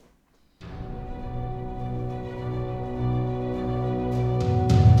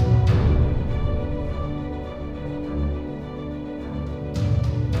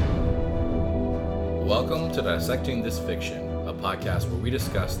Welcome to Dissecting This Fiction, a podcast where we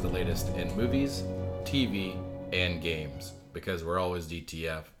discuss the latest in movies, TV, and games, because we're always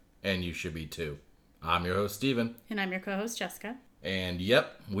DTF, and you should be too. I'm your host, Steven. And I'm your co-host, Jessica. And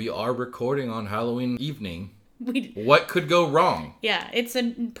yep, we are recording on Halloween evening. What could go wrong? Yeah, it's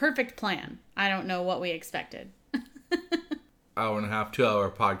a perfect plan. I don't know what we expected. Hour and a half, 2 hour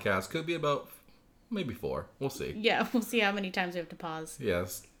podcast. Could be about maybe 4. We'll see. Yeah, we'll see how many times we have to pause.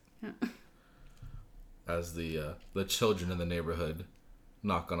 Yes. As the children in the neighborhood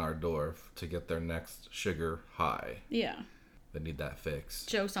knock on our door to get their next sugar high. Yeah. They need that fix.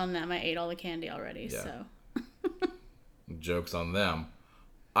 Joke's on them. I ate all the candy already, Yeah. so. Joke's on them.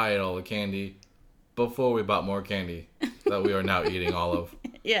 I ate all the candy before we bought more candy that we are now eating all of.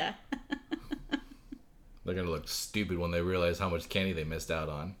 Yeah. They're going to look stupid when they realize how much candy they missed out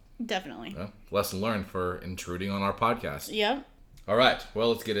on. Definitely. Well, lesson learned for intruding on our podcast. Yep. All right. Well,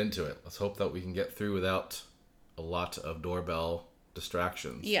 let's get into it. Let's hope that we can get through without a lot of doorbell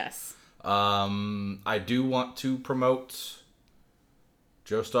distractions. Yes. I do want to promote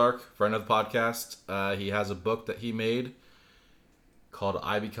Joe Stark, friend of the podcast. He has a book that he made called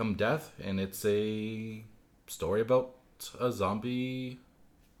I Become Death, and it's a story about a zombie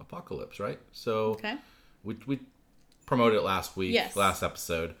apocalypse, right? So Okay. we promoted it last week, Yes. last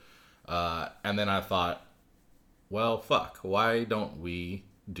episode, and then I thought, well, fuck, why don't we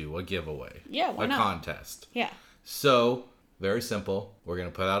do a giveaway? Yeah, why a not? contest. Yeah. So, very simple. We're going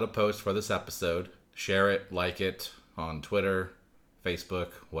to put out a post for this episode. Share it, like it on Twitter, Facebook,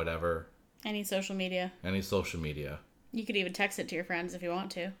 whatever. Any social media. Any social media. You could even text it to your friends if you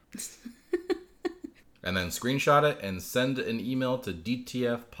want to. And then screenshot it and send an email to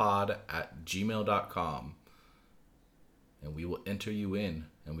dtfpod@gmail.com. And we will enter you in.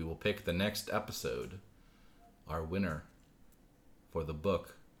 And we will pick the next episode, our winner, for the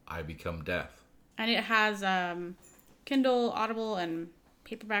book, I Become Death. And it has Kindle, Audible, and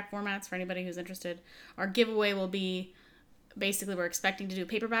paperback formats for anybody who's interested. Our giveaway will be, basically we're expecting to do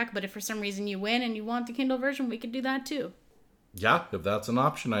paperback, but if for some reason you win and you want the Kindle version, we could do that too. Yeah, if that's an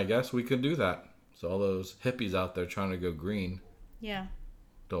option, I guess we could do that. So all those hippies out there trying to go green Yeah.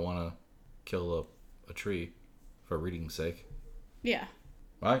 don't want to kill a tree for reading's sake. Yeah.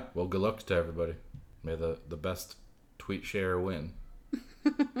 All right, well, good luck to everybody. May the best tweet share win.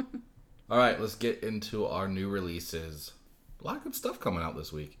 All right, let's get into our new releases. A lot of good stuff coming out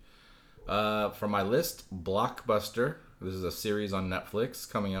this week. For my list, Blockbuster. This is a series on Netflix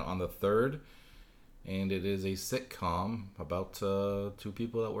coming out on the 3rd. And it is a sitcom about 2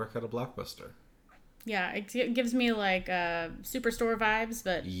 people that work at a Blockbuster. Yeah, it gives me like Superstore vibes,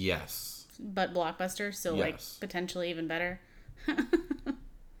 but Yes. Blockbuster, so like Yes. potentially even better.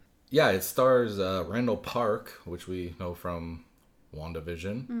 Yeah, it stars Randall Park, which we know from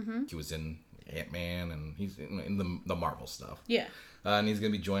WandaVision. Mm-hmm. He was in Ant-Man, and he's in the Marvel stuff. Yeah. And he's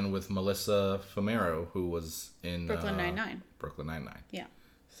going to be joined with Melissa Fumero, who was in Brooklyn Nine-Nine. Brooklyn Nine-Nine. Yeah.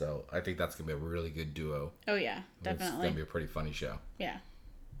 So I think that's going to be a really good duo. Oh yeah, It's going definitely. to be a pretty funny show. Yeah.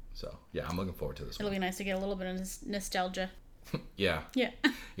 So yeah, I'm looking forward to this It'll one. be nice to get a little bit of nostalgia. Yeah. Yeah.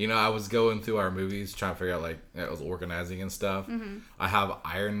 You know, I was going through our movies trying to figure out, like, I was organizing and stuff. Mm-hmm. I have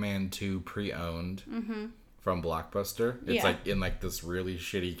Iron Man 2 pre-owned from Blockbuster. It's Yeah. like in like this really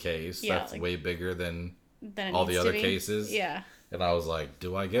shitty case Yeah, that's like- way bigger than Then it all the needs to other be. cases. Yeah. And I was like,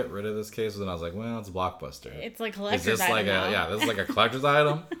 do I get rid of this case? And I was like, well, it's Blockbuster. It's like Is collector's this item like now. this is like a collector's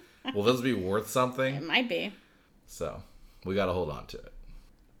item? Will this be worth It something? might be. So we got to hold on to it.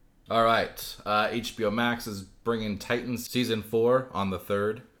 All right. HBO Max is bringing Titans Season 4 on the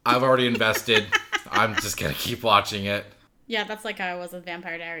 3rd. I've already invested. I'm just going to keep watching it. Yeah, that's like how I was with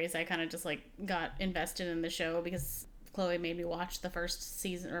Vampire Diaries. I kind of just like got invested in the show because Chloe made me watch the first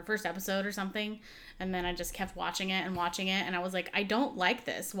season or first episode or something, and then I just kept watching it, and I was like, I don't like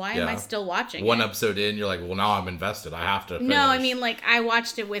this. Why am I Yeah. still watching One it? episode in, you're like, well, now I'm invested. I have to finish. No, I mean, like, I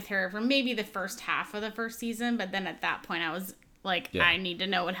watched it with her for maybe the first half of the first season, but then at that point I was like, Yeah. I need to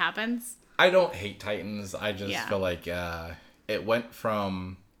know what happens. I don't hate Titans. I just Yeah. feel like it went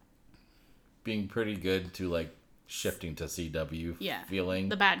from being pretty good to, like, shifting to CW Yeah. feeling.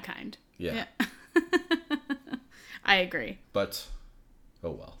 The bad kind. Yeah. I agree. But,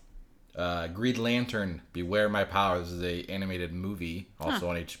 oh well. Green Lantern, Beware My Power. This is a animated movie, also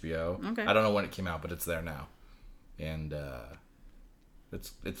on HBO. Okay. I don't know when it came out, but it's there now. And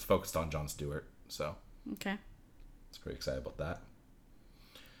it's focused on Jon Stewart, so Okay. it's pretty excited about that.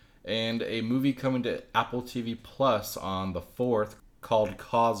 And a movie coming to Apple TV Plus on the 4th called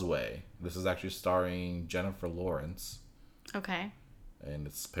Causeway. This is actually starring Jennifer Lawrence. Okay. And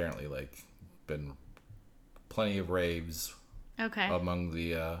it's apparently, like, been plenty of raves Okay. among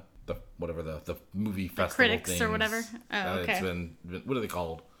the the movie festival critics things. or whatever. Oh, okay. It's been, what are they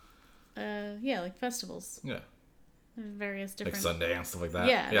called? Yeah, like festivals. Yeah. Various different. Like Sundance, stuff like that?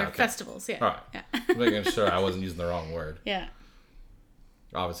 Yeah, they're okay. festivals, yeah. All right. Yeah. Making sure I wasn't using the wrong word. Yeah.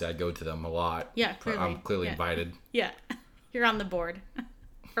 Obviously, I go to them a lot. Yeah, clearly. I'm clearly yeah. invited. Yeah. You're on the board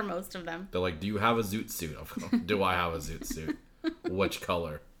for most of them. They're like, do you have a zoot suit? Do I have a zoot suit? Which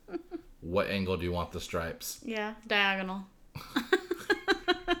color? What angle do you want the stripes? Yeah, diagonal.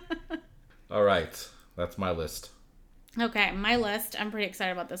 All right. That's my list. Okay, my list. I'm pretty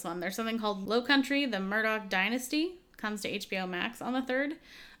excited about this one. There's something called Low Country, The Murdoch Dynasty. Comes to HBO Max on the 3rd.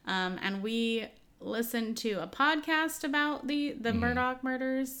 And we listened to a podcast about the Murdoch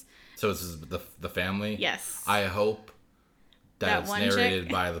murders. So this is the family? Yes. I hope that it's one narrated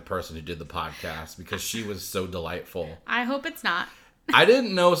chick. by the person who did the podcast because she was so delightful. I hope it's not. I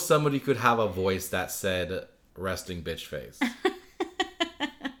didn't know somebody could have a voice that said resting bitch face.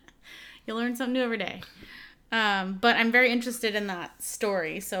 You learn something new every day. But I'm very interested in that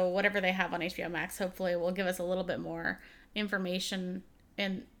story. So whatever they have on HBO Max, hopefully will give us a little bit more information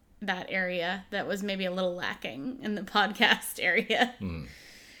in that area that was maybe a little lacking in the podcast area.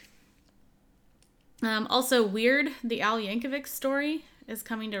 Also, Weird, the Al Yankovic story, is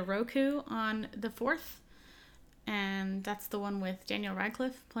coming to Roku on the 4th. And that's the one with Daniel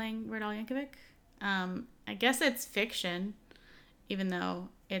Radcliffe playing Weird Al Yankovic. I guess it's fiction, even though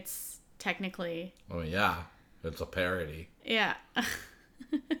it's technically... Oh, yeah. It's a parody. Yeah.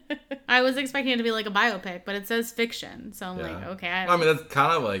 I was expecting it to be like a biopic, but it says fiction. So I'm like, okay. I mean, that's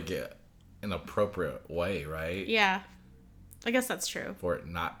kind of like an appropriate way, right? Yeah. I guess that's true. For it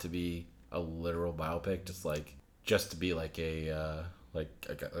not to be a literal biopic, just to be like a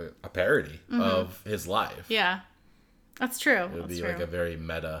parody of his life. Yeah. That's true. It would be like a very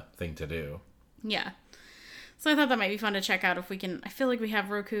meta thing to do. Yeah. So I thought that might be fun to check out if we can. I feel like we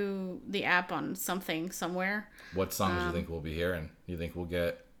have Roku, the app, on something somewhere. What songs do you think we'll be hearing? You think we'll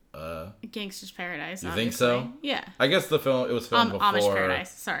get Gangsta's Paradise? You obviously. think so? Yeah. I guess it was filmed before Amish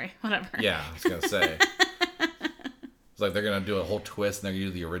Paradise. Sorry, whatever. Yeah, I was gonna say. It's like they're gonna do a whole twist and they're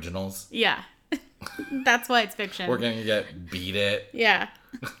gonna do the originals. Yeah. That's why it's fiction. We're gonna get Beat It. Yeah.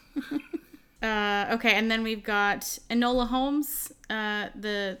 Okay, and then we've got Enola Holmes.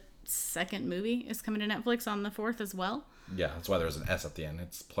 The second movie is coming to Netflix on the 4th as well. Yeah, that's why there's an S at the end.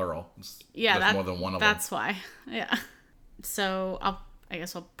 It's plural. There's more than one of them. That's why. Yeah. So I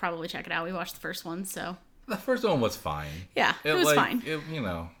guess I'll probably check it out. We watched the first one, so. The first one was fine. Yeah, it was fine. It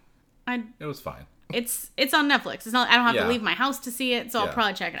was fine. It's on Netflix. It's not. I don't have to leave my house to see it, so I'll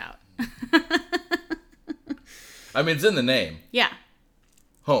probably check it out. I mean, it's in the name. Yeah.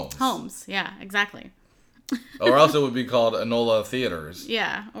 Holmes. Yeah, exactly. Or else it would be called Enola Theaters.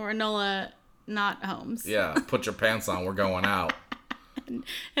 Yeah, or Enola not Holmes. Yeah, put your pants on, we're going out.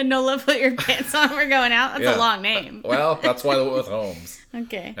 Enola, put your pants on, we're going out. That's a long name. Well, that's why they went with Holmes.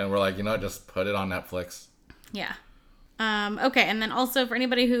 Okay. And we're like, just put it on Netflix. Yeah. Okay, and then also for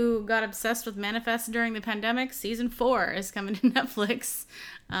anybody who got obsessed with Manifest during the pandemic, season 4 is coming to Netflix.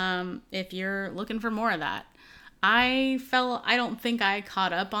 If you're looking for more of that. I don't think I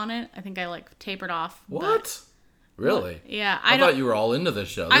caught up on it. I think I tapered off. What? Really? Yeah. I thought you were all into this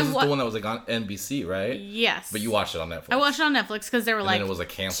show. This is the one that was on NBC, right? Yes. But you watched it on Netflix. I watched it on Netflix because there were and then it was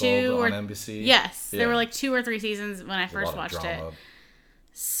canceled on NBC? Yes. There were 2 or 3 seasons when I first watched it.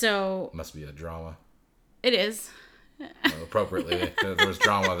 So. Must be a drama. It is. Appropriately. There was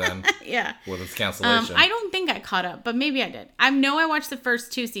drama then. Yeah. With its cancellation. I don't think I caught up, but maybe I did. I know I watched the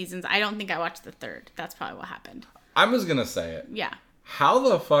first 2 seasons. I don't think I watched the 3rd. That's probably what happened. I'm just going to say it. Yeah. How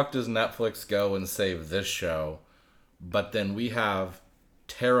the fuck does Netflix go and save this show, but then we have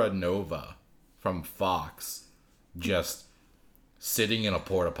Terra Nova from Fox just sitting in a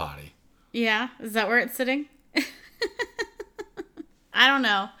porta potty? Yeah. Is that where it's sitting? I don't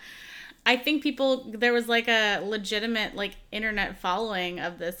know. I think there was a legitimate internet following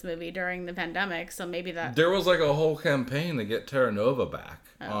of this movie during the pandemic, so maybe that... There was a whole campaign to get Terra Nova back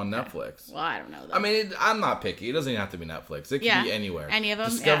on Netflix. Well, I don't know though. I mean, I'm not picky. It doesn't even have to be Netflix. It can be anywhere. Any of them.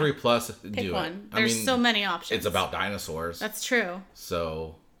 Discovery Plus, Pick do one. it. There's so many options. It's about dinosaurs. That's true.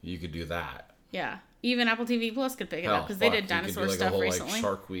 So you could do that. Yeah. Even Apple TV Plus could pick it up because they did dinosaur stuff recently. A whole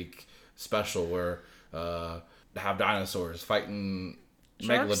Shark Week special where have dinosaurs fighting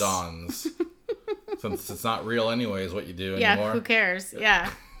Sharks? megalodons. Since it's not real anyways, what you do anymore. Yeah, who cares?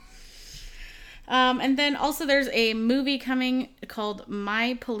 Yeah. And then also there's a movie coming called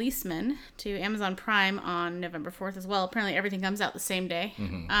My Policeman to Amazon Prime on November 4th as well. Apparently everything comes out the same day.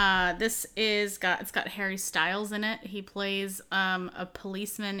 Mm-hmm. It's got Harry Styles in it. He plays a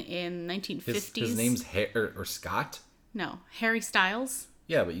policeman in 1950s. His name's or Scott? No, Harry Styles.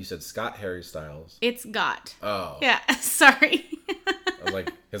 Yeah, but you said Scott Harry Styles. It's Got. Oh. Yeah, sorry. I was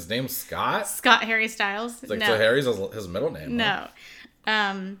like, his name's Scott? Scott Harry Styles? It's like, no. so Harry's his middle name, huh?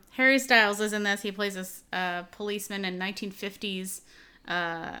 No. Harry Styles is in this. He plays this policeman in 1950s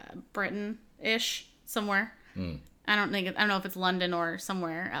Britain-ish, somewhere. I don't know if it's London or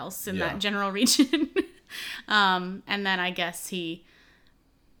somewhere else in that general region. And then I guess the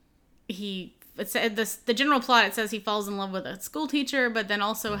general plot, it says he falls in love with a school teacher, but then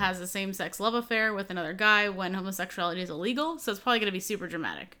also has a same-sex love affair with another guy when homosexuality is illegal. So it's probably going to be super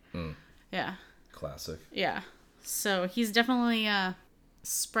dramatic. Yeah. Classic. Yeah. So he's definitely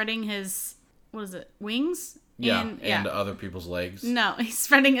spreading his, wings? Yeah, and other people's legs. No, he's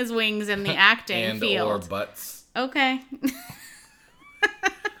spreading his wings in the acting and field. or butts. Okay.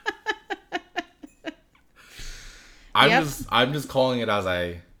 I'm just calling it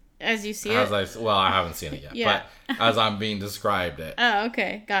as you see it. Well, I haven't seen it yet, Yeah. but as I'm being described it Oh,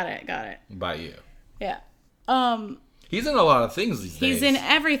 okay. Got it. by you. Yeah. He's in a lot of things these days. He's in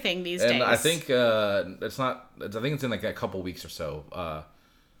everything these days. And I think it's in like a couple weeks or so.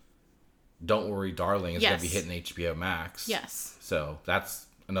 Don't Worry, Darling is going to be hitting HBO Max. Yes. So that's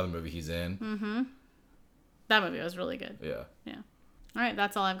another movie he's in. Mm-hmm. That movie was really good. Yeah. Yeah. All right,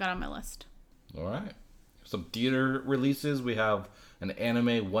 that's all I've got on my list. All right. Some theater releases. We have an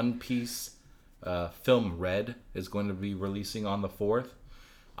anime One Piece film Red is going to be releasing on the 4th.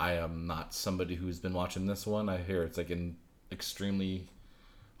 I am not somebody who's been watching this one. I hear it's like extremely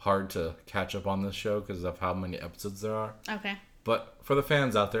hard to catch up on this show because of how many episodes there are. Okay. But for the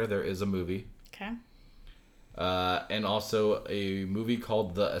fans out there is a movie. Okay. And also a movie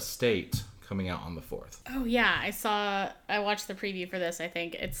called The Estate coming out on the 4th. Oh yeah, I watched the preview for this. I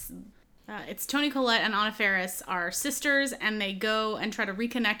think it's Toni Collette and Anna Faris are sisters, and they go and try to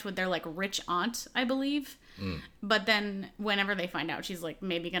reconnect with their like rich aunt, I believe. But then whenever they find out she's like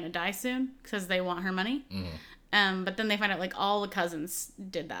maybe gonna die soon because they want her money. But then they find out like all the cousins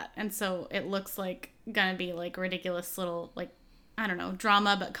did that, and so it looks like gonna be like ridiculous little like, I don't know,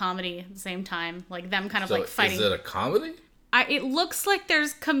 drama but comedy at the same time, like them kind of So like fighting. Is it a comedy? It looks like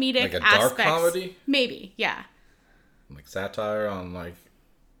there's comedic like a aspects. dark comedy? Maybe, yeah. Like satire on like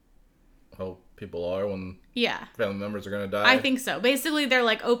how people are when family members are gonna die? I think so. Basically, they're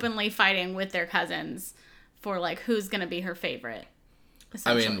like openly fighting with their cousins for like who's gonna be her favorite.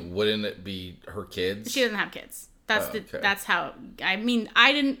 I mean, wouldn't it be her kids? She doesn't have kids. That's okay. that's how. I mean,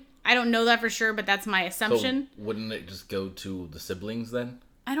 I don't know that for sure, but that's my assumption. So wouldn't it just go to the siblings then?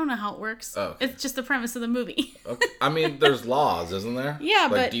 I don't know how it works. Oh, okay. It's just the premise of the movie. Okay. I mean, there's laws, isn't there? Yeah,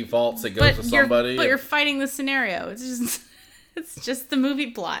 like but defaults, it goes to somebody. But you're fighting the scenario. It's just the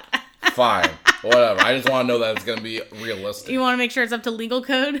movie plot. Fine, whatever. I just want to know that it's gonna be realistic. You want to make sure it's up to legal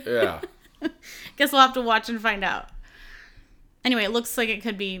code? Yeah. Guess we'll have to watch and find out. Anyway, it looks like it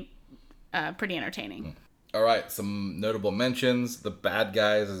could be pretty entertaining. All right, some notable mentions. The Bad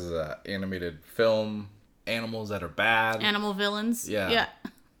Guys is an animated film. Animals that are bad. Animal villains. Yeah.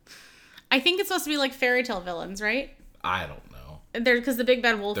 I think it's supposed to be like fairy tale villains, right? I don't know. Because the big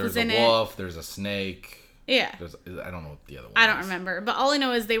bad wolf There's was in it. There's a wolf. There's a snake. Yeah. I don't know what the other one I don't is. remember, but all I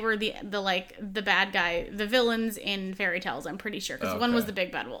know is they were the bad guy, the villains in fairy tales. I'm pretty sure because one was the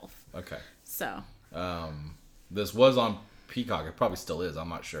big bad wolf. Okay. So. This was on Peacock. It probably still is. I'm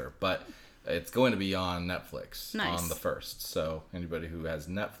not sure, but it's going to be on Netflix on the 1st. So anybody who has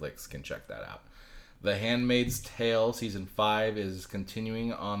Netflix can check that out. The Handmaid's Tale season 5 is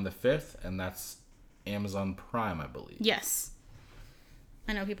continuing on the 5th, and that's Amazon Prime, I believe. Yes.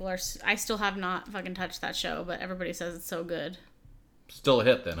 I know people are. I still have not fucking touched that show, but everybody says it's so good. Still a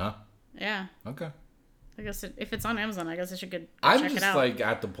hit then, huh? Yeah. Okay. I guess if it's on Amazon, I guess I should go check it out. I'm just like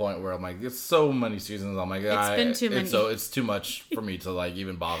at the point where I'm like, it's so many seasons. I'm like, it's been too many. It's too much for me to like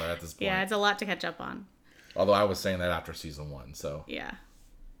even bother at this point. Yeah, it's a lot to catch up on. Although I was saying that after season 1, so. Yeah.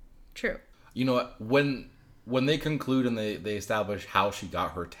 True. You know what? When they conclude and they establish how she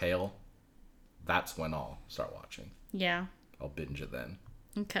got her tail, that's when I'll start watching. Yeah. I'll binge it then.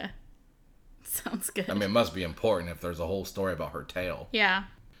 Okay. Sounds good. I mean, it must be important if there's a whole story about her tail. Yeah.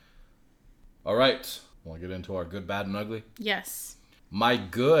 All right. Want to get into our good, bad, and ugly? Yes. My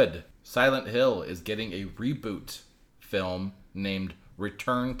good. Silent Hill is getting a reboot film named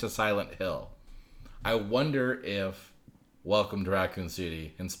Return to Silent Hill. I wonder if Welcome to Raccoon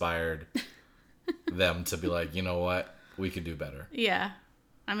City inspired them to be like, you know what? We could do better. Yeah.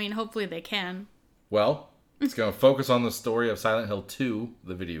 I mean, hopefully they can. Well, it's going to focus on the story of Silent Hill 2,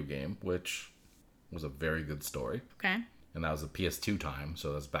 the video game, which was a very good story. Okay. And that was the PS2 time,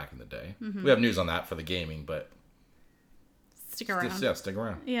 so that's back in the day. Mm-hmm. We have news on that for the gaming, but... Stick around. Yeah, stick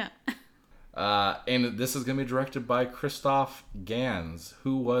around. Yeah. And this is going to be directed by Christoph Gans,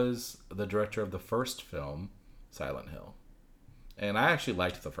 who was the director of the first film, Silent Hill. And I actually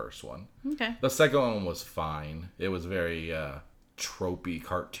liked the first one. Okay. The second one was fine. It was very tropey,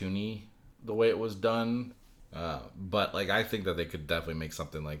 cartoony, the way it was done. But like, I think that they could definitely make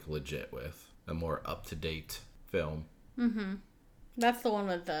something like legit with a more up-to-date film. Mm-hmm. That's the one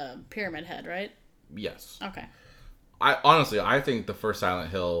with the Pyramid Head, right? Yes. Okay. I think the first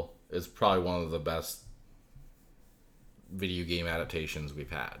Silent Hill is probably one of the best video game adaptations we've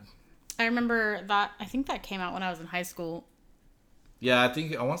had. I remember that. I think that came out when I was in high school. Yeah,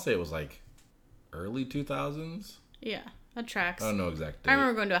 I want to say it was like early 2000s. Yeah, that tracks. I don't know exact date. I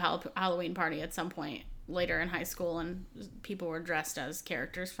remember going to a Halloween party at some point later in high school, and people were dressed as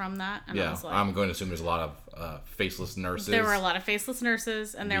characters from that. And I was like, I'm going to assume there's a lot of faceless nurses. There were a lot of faceless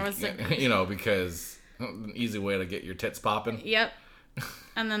nurses, and there was... because an easy way to get your tits popping. Yep.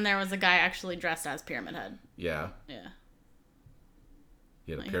 And then there was a guy actually dressed as Pyramid Head. Yeah. Yeah.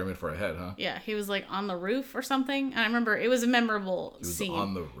 He had a pyramid for a head, huh? Yeah, he was like on the roof or something. And I remember it was a memorable scene.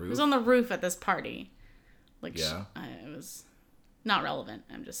 On the roof? He was on the roof at this party. Like, yeah. It was not relevant,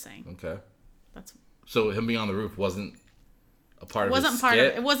 I'm just saying. Okay. That's... So him being on the roof wasn't a part of his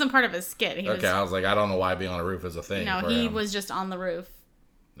skit? It wasn't part of his skit. I was like, I don't know why being on a roof is a thing. No, he was just on the roof.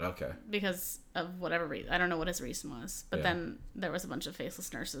 Okay. Because of whatever reason. I don't know what his reason was. But then there was a bunch of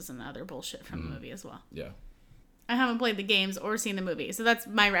faceless nurses and other bullshit from the movie as well. Yeah. I haven't played the games or seen the movie, so that's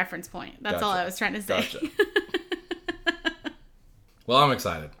my reference point. That's all I was trying to say. Gotcha. Well, I'm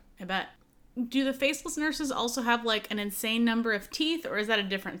excited. I bet. Do the faceless nurses also have like an insane number of teeth, or is that a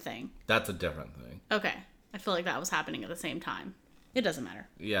different thing? That's a different thing. Okay. I feel like that was happening at the same time. It doesn't matter.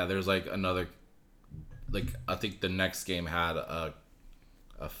 Yeah, there's like another... Like, I think the next game had a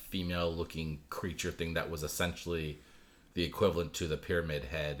female-looking creature thing that was essentially the equivalent to the Pyramid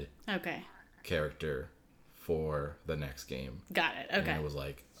Head character for the next game. Got it. Okay. And it was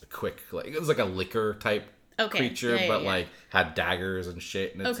like a quick... it was like a licker type creature, but like had daggers and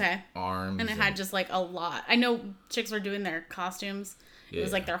shit in its arms. And it had just like a lot. I know chicks were doing their costumes. Yeah. It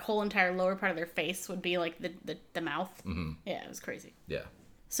was like their whole entire lower part of their face would be like the mouth. Mm-hmm. Yeah, it was crazy. Yeah.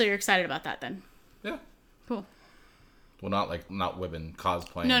 So you're excited about that then? Yeah. Cool. Well, not women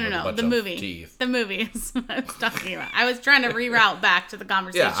cosplaying. No. The movie. Teeth. The movie is what I was talking about. I was trying to reroute back to the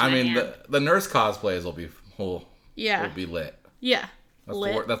conversation. Yeah, I mean the nurse cosplays will be lit. Yeah.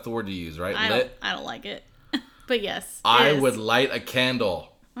 That's the word to use, right? Lit. I don't like it. But yes. I would light a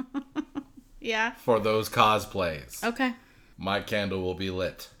candle. Yeah. For those cosplays. Okay. My candle will be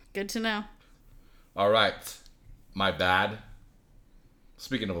lit. Good to know. All right. My bad.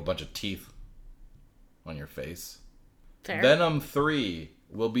 Speaking of a bunch of teeth on your face. Fair. Venom 3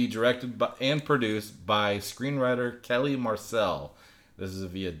 will be directed by, and produced by screenwriter Kelly Marcel. This is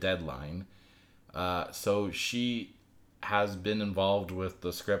via Deadline. So she has been involved with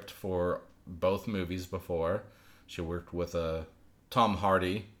the script for both movies before. She worked with Tom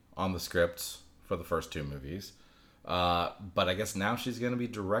Hardy on the scripts for the first two movies. But I guess now she's going to be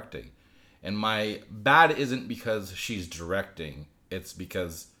directing. And my bad isn't because she's directing. It's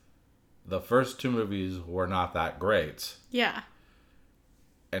because the first two movies were not that great. Yeah.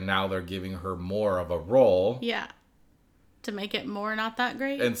 And now they're giving her more of a role. Yeah. To make it more not that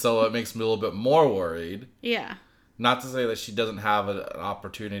great. And so it makes me a little bit more worried. Yeah. Not to say that she doesn't have an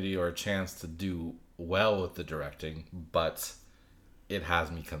opportunity or a chance to do well with the directing, but it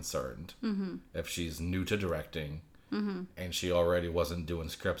has me concerned. Mm-hmm. If she's new to directing, mm-hmm. and she already wasn't doing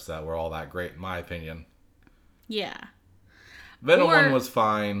scripts that were all that great, in my opinion. Yeah. Venom 1 was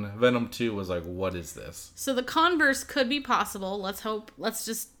fine. Venom 2 was like, what is this? So the converse could be possible. Let's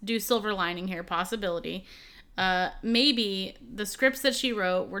just do silver lining here. Possibility. Maybe the scripts that she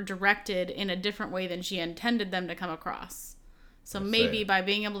wrote were directed in a different way than she intended them to come across. So maybe by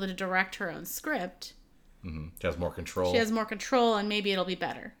being able to direct her own script, mm-hmm. She has more control. She has more control, and maybe it'll be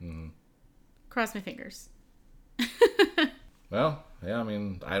better. Mm-hmm. Cross my fingers. Well, yeah, I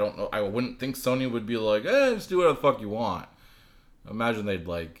mean, I don't know. I wouldn't think Sony would be like, just do whatever the fuck you want. Imagine they'd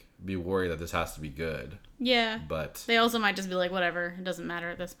like be worried that this has to be good. Yeah. But they also might just be like, whatever, it doesn't matter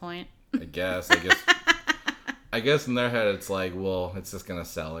at this point. I guess in their head it's like, well, it's just gonna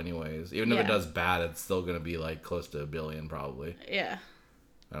sell anyways. Even if it does bad, it's still gonna be like close to $1 billion probably. Yeah.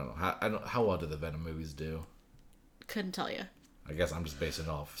 I don't know. How well do the Venom movies do? Couldn't tell you. I guess I'm just basing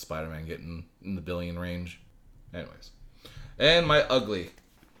it off Spider-Man getting in the $1 billion range. Anyways. And my ugly.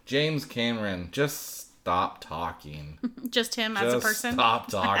 James Cameron, just stop talking. Just him as a person? Stop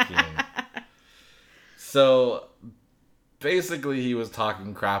talking. So, basically he was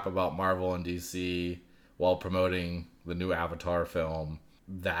talking crap about Marvel and DC while promoting the new Avatar film.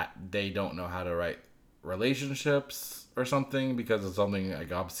 that they don't know how to write relationships or something because of something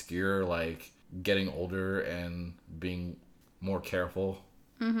like obscure, like getting older and being more careful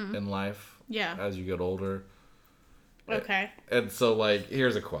in life as you get older. Okay. And so, like,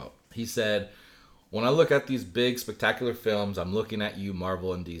 here's a quote. He said, "When I look at these big, spectacular films, I'm looking at you,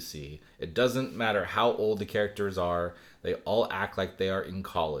 Marvel and DC. It doesn't matter how old the characters are. They all act like they are in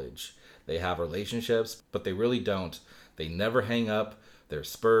college. They have relationships, but they really don't. They never hang up their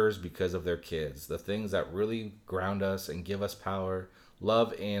spurs because of their kids. The things that really ground us and give us power,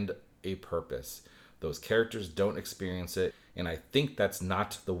 love, and a purpose. Those characters don't experience it, and I think that's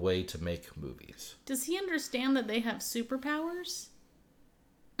not the way to make movies." Does he understand that they have superpowers?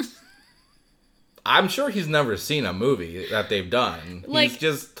 I'm sure he's never seen a movie that they've done. Like, he's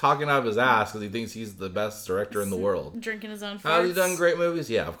just talking out of his ass because he thinks he's the best director in the world. Drinking his own farts. Has he done great movies?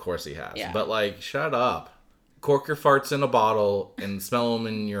 Yeah, of course he has. Yeah. But, like, shut up. Cork your farts in a bottle and smell them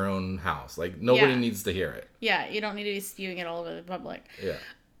in your own house. Like, nobody needs to hear it. Yeah, you don't need to be spewing it all over the public. Yeah.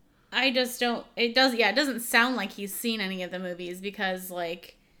 I just don't... It doesn't sound like he's seen any of the movies because,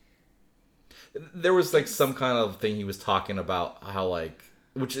 like... There was, like, some kind of thing he was talking about how, like...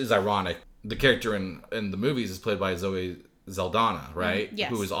 Which is ironic. The character in the movies is played by Zoe Saldana, right?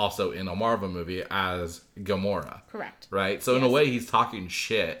 Yes. Who is also in a Marvel movie as Gamora. Correct. Right? So in a way, he's talking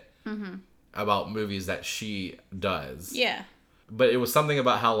shit about movies that she does. Yeah. But it was something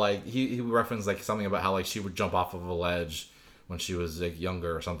about how, like, he referenced, like, something about how, like, she would jump off of a ledge when she was, like,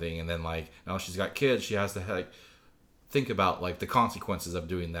 younger or something. And then, like, now she's got kids, she has to, like, think about, like, the consequences of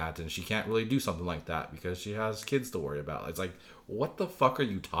doing that. And she can't really do something like that because she has kids to worry about. It's like, what the fuck are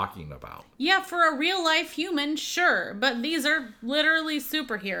you talking about? Yeah, for a real life human, sure. But these are literally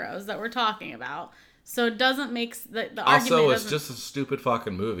superheroes that we're talking about. So it doesn't make the argument. Also, it's just a stupid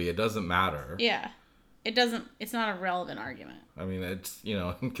fucking movie. It doesn't matter. Yeah. It's not a relevant argument. I mean, it's, you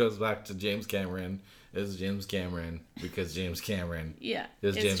know, it goes back to James Cameron is James Cameron because James Cameron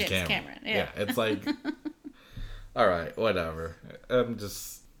is James Cameron. Yeah. It's like, all right, whatever.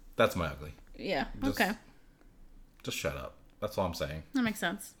 That's my ugly. Yeah, Just- okay. Just shut up. That's all I'm saying. That makes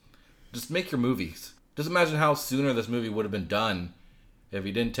sense. Just make your movies. Just imagine how sooner this movie would have been done if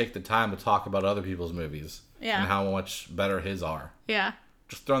he didn't take the time to talk about other people's movies. Yeah. And how much better his are. Yeah.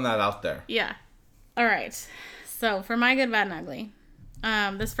 Just throwing that out there. Yeah. All right. So for my good, bad, and ugly,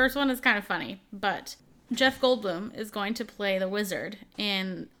 this first one is kind of funny, but Jeff Goldblum is going to play the wizard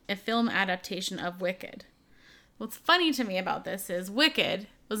in a film adaptation of Wicked. What's funny to me about this is Wicked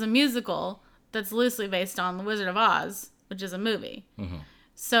was a musical that's loosely based on The Wizard of Oz, which is a movie. Mm-hmm.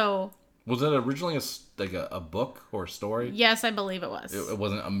 So... Was it originally a book or a story? Yes, I believe it was. It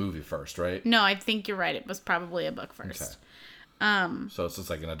wasn't a movie first, right? No, I think you're right. It was probably a book first. Okay. So it's just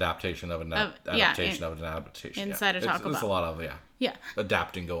like an adaptation of an adaptation of an adaptation. Inside of Taco Bell. There's a lot of,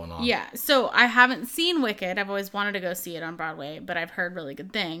 adapting going on. Yeah, so I haven't seen Wicked. I've always wanted to go see it on Broadway, but I've heard really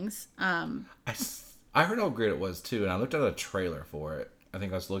good things. I heard how great it was, too, and I looked at a trailer for it. I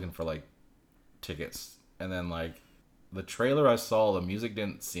think I was looking for, like, tickets, and then, like, the trailer I saw, the music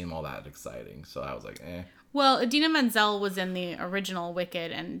didn't seem all that exciting, so I was like, eh. Well, Idina Menzel was in the original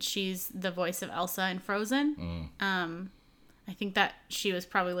Wicked, and she's the voice of Elsa in Frozen. I think that she was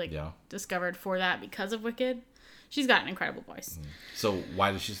probably, discovered for that because of Wicked. She's got an incredible voice. So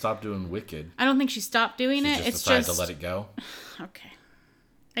why did she stop doing Wicked? I don't think she stopped doing it. She decided to let it go? Okay.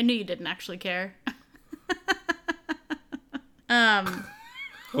 I knew you didn't actually care.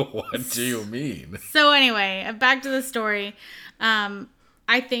 What do you mean? So anyway, back to the story.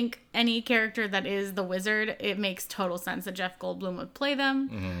 I think any character that is the wizard, it makes total sense that Jeff Goldblum would play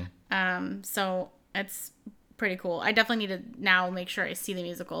them. Mm-hmm. So it's pretty cool. I definitely need to now make sure I see the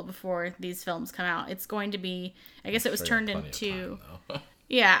musical before these films come out. It's going to be, I guess it was turned into...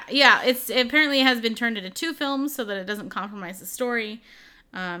 Yeah. It's apparently it has been turned into 2 films so that it doesn't compromise the story.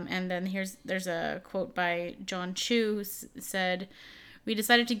 And then there's a quote by John Chu who said, "We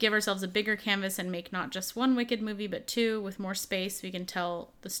decided to give ourselves a bigger canvas and make not just one Wicked movie, but 2. With more space, we can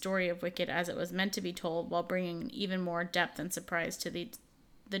tell the story of Wicked as it was meant to be told while bringing even more depth and surprise to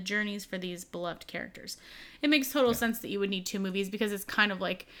the journeys for these beloved characters." It makes total sense that you would need 2 movies because it's kind of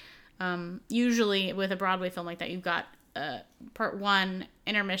like usually with a Broadway film like that, you've got part 1,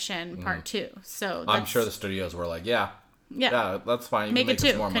 intermission, part 2. So I'm sure the studios were like, yeah, that's fine. You make can it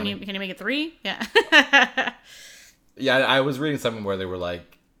 2. More Can money. you make it 3? Yeah. Yeah, I was reading something where they were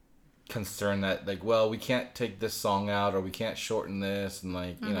like concerned that like, well, we can't take this song out or we can't shorten this, and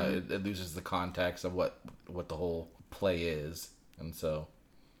like you know it loses the context of what the whole play is, and so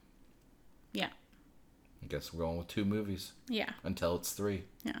I guess we're going with 2 movies. Yeah. Until it's 3.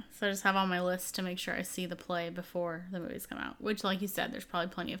 Yeah. So I just have on my list to make sure I see the play before the movies come out. Which, like you said, there's probably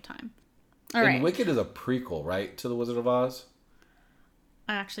plenty of time. All right. And Wicked is a prequel, right, to The Wizard of Oz?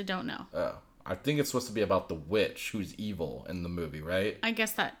 I actually don't know. Oh. I think it's supposed to be about the witch who's evil in the movie, right? I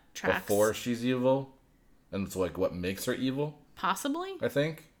guess that tracks. Before she's evil. And it's like what makes her evil? Possibly. I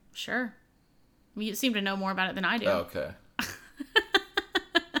think. Sure. You seem to know more about it than I do. Oh, okay.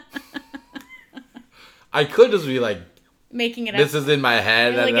 I could just be like, making it up. This is in my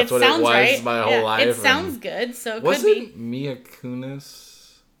head, and that's what it was right. my whole life. It sounds good, so it wasn't could be. Mila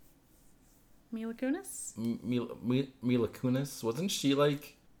Kunis? Mila Kunis? Mila Kunis? Wasn't she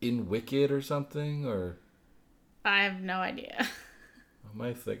like in Wicked or something? Or I have no idea. am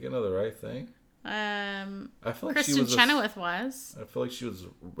I thinking of the right thing? I feel like Kristen she was Chenoweth was. I feel like she was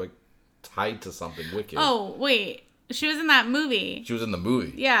like tied to something Wicked. Oh wait, she was in that movie. She was in the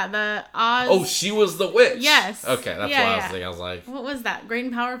movie. Yeah, the Oz. Oh, she was the witch. Yes. Okay, that's what I was thinking. I was like, what was that? Great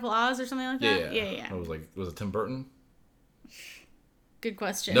and Powerful Oz or something like that? Yeah. I was like, was it Tim Burton? Good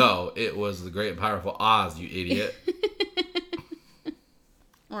question. No, it was the Great and Powerful Oz, you idiot.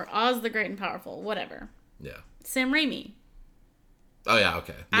 Or Oz the Great and Powerful, whatever. Yeah. Sam Raimi. Oh yeah,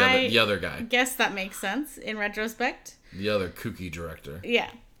 okay. The other guy. Guess that makes sense in retrospect. The other kooky director. Yeah.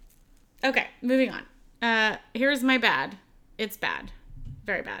 Okay, moving on. Here's my bad. It's bad.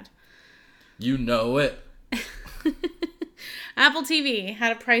 Very bad. You know it. Apple TV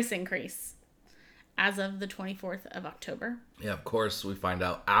had a price increase as of the 24th of October. Yeah, of course we find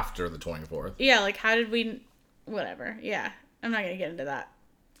out after the 24th. Yeah, like how did we... Whatever. Yeah, I'm not going to get into that.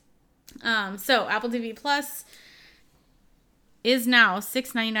 So Apple TV Plus is now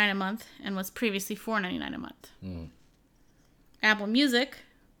 $6.99 a month and was previously $4.99 a month. Apple Music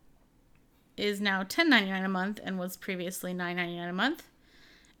is now $10.99 a month and was previously $9.99 a month.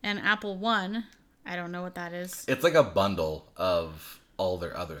 And Apple One, I don't know what that is. It's like a bundle of all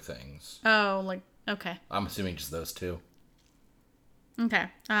their other things. Oh, like, okay. I'm assuming just those 2. Okay.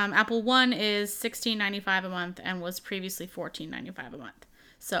 Apple One is $16.95 a month and was previously $14.95 a month.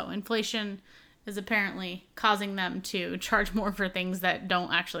 So inflation is apparently causing them to charge more for things that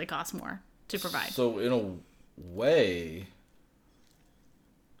don't actually cost more to provide. So in a way,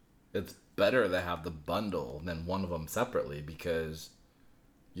 it's better to have the bundle than one of them separately because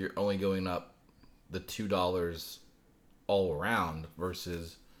you're only going up the $2 all around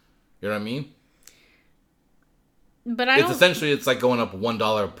versus, you know what I mean? But it's like going up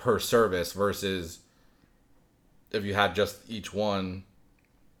 $1 per service versus if you had just each one,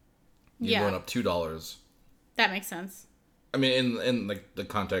 you're going up $2. That makes sense. I mean, in like the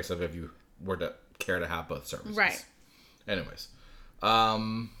context of if you were to care to have both services, right? Anyways,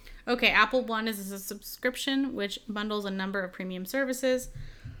 okay. Apple One is a subscription which bundles a number of premium services.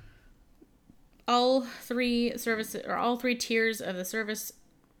 All 3 services or all 3 tiers of the service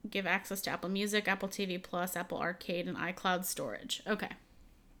give access to Apple Music, Apple TV Plus, Apple Arcade, and iCloud storage. Okay.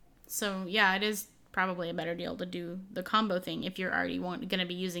 So, yeah, it is probably a better deal to do the combo thing if you're already going to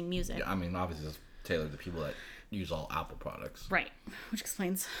be using music. Yeah, I mean, obviously it's tailored to people that use all Apple products. Right. Which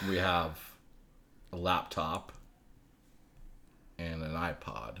explains. We have a laptop and an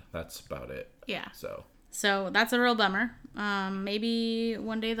iPod. That's about it. Yeah. So that's a real bummer. Maybe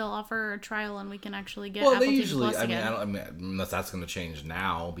one day they'll offer a trial and we can actually get Apple TV usually, Plus again. I mean, unless that's going to change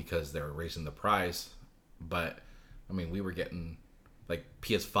now because they're raising the price. But I mean, we were getting like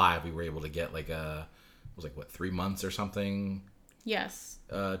PS5. We were able to get like it was like 3 months or something. Yes.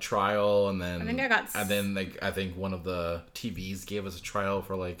 Trial, and then I think one of the TVs gave us a trial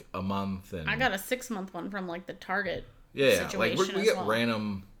for like a month, and I got a 6-month one from like the Target. Yeah, like we get well.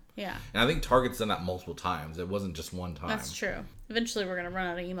 random. Yeah. And I think Target's done that multiple times. It wasn't just one time. That's true. Eventually we're going to run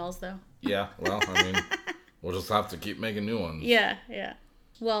out of emails, though. Yeah, well, I mean, we'll just have to keep making new ones. Yeah.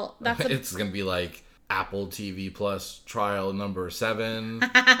 Well, that's... It's going to be like Apple TV Plus trial number 7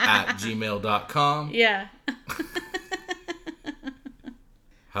 at gmail.com. Yeah.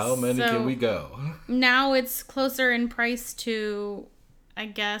 How many can we go? Now it's closer in price to, I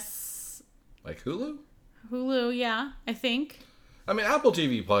guess... Like Hulu? Hulu, yeah, I think. I mean, Apple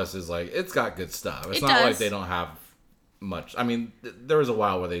TV Plus is like, it's got good stuff. It's not like they don't have much. I mean, there was a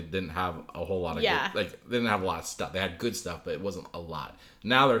while where they didn't have a whole lot of good, like, they didn't have a lot of stuff. They had good stuff, but it wasn't a lot.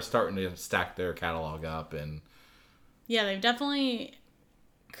 Now they're starting to stack their catalog up, and... Yeah, they definitely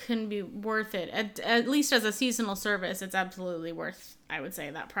can be worth it. At least as a seasonal service, it's absolutely worth, I would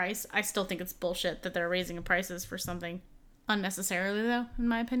say, that price. I still think it's bullshit that they're raising prices for something unnecessarily, though, in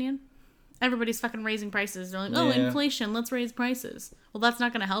my opinion. Everybody's fucking raising prices. They're like, inflation, let's raise prices. Well, that's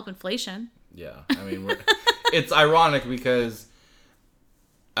not going to help inflation. Yeah, I mean, it's ironic because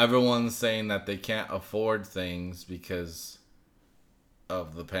everyone's saying that they can't afford things because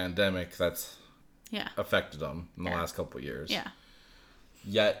of the pandemic that's Yeah. affected them in the last couple of years. Yeah.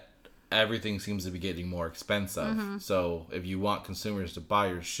 Yet everything seems to be getting more expensive. So if you want consumers to buy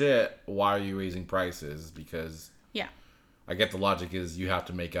your shit, why are you raising prices? Because Yeah. I get the logic is you have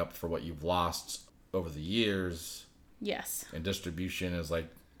to make up for what you've lost over the years, Yes. and distribution is like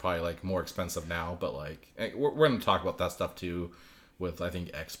probably like more expensive now. But like we're going to talk about that stuff too with I think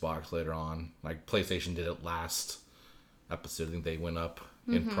Xbox later on. Like PlayStation did it last episode. I think they went up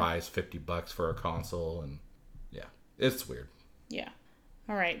in price $50 for a console, and yeah, it's weird. Yeah.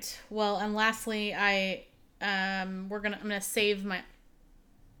 All right. Well, and lastly, I'm gonna save my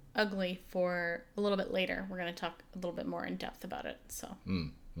ugly for a little bit later. We're gonna talk a little bit more in depth about it. So.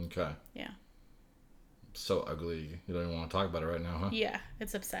 Okay. Yeah. So ugly. You don't even want to talk about it right now, huh? Yeah,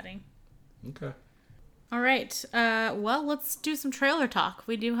 it's upsetting. Okay. All right. Well, let's do some trailer talk.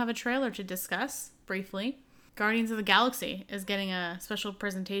 We do have a trailer to discuss briefly. Guardians of the Galaxy is getting a special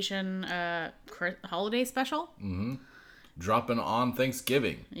presentation, holiday special. Dropping on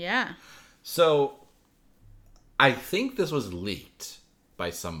Thanksgiving. Yeah. So, I think this was leaked by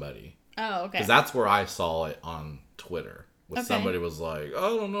somebody. Oh, okay. Because that's where I saw it on Twitter. Okay. Somebody was like, I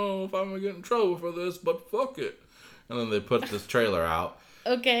don't know if I'm going to get in trouble for this, but fuck it. And then they put this trailer out.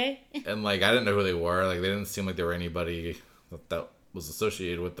 Okay. And, like, I didn't know who they were. Like, they didn't seem like they were anybody that was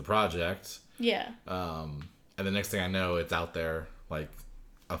associated with the project. Yeah. And the next thing I know, it's out there, like,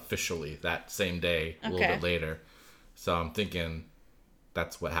 officially that same day, a little Okay. bit later. So I'm thinking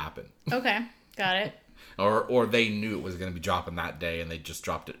that's what happened. Okay. Got it. Or they knew it was going to be dropping that day, and they just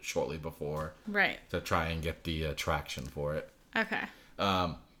dropped it shortly before Right. to try and get the traction for it. Okay.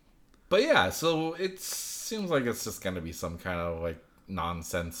 But yeah, so it seems like it's just going to be some kind of, like,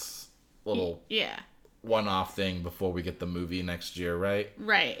 nonsense little Yeah. one-off thing before we get the movie next year, right?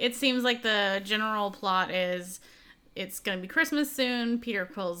 Right. It seems like the general plot is it's going to be Christmas soon. Peter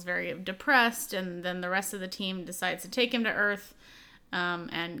Quill's very depressed, and then the rest of the team decides to take him to Earth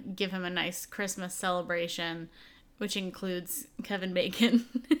and give him a nice Christmas celebration, which includes Kevin Bacon.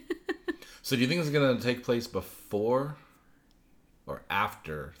 So do you think it's going to take place before or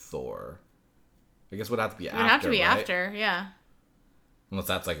after Thor? I guess it would have to be It after, would have to be right? after, yeah. Unless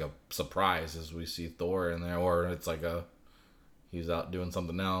that's like a surprise as we see Thor in there, or it's like he's out doing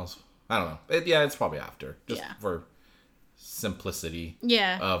something else. I don't know. It's probably after, just Yeah. for simplicity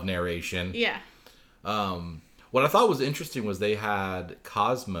Yeah. of narration. Yeah. What I thought was interesting was they had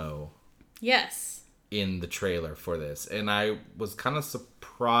Cosmo Yes. in the trailer for this, and I was kind of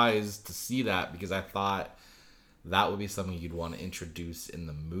surprised to see that because I thought that would be something you'd want to introduce in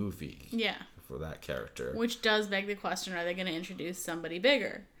the movie Yeah. for that character. Which does beg the question, are they going to introduce somebody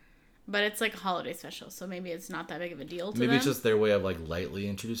bigger? But it's like a holiday special, so maybe it's not that big of a deal to Maybe them. it's just their way of like lightly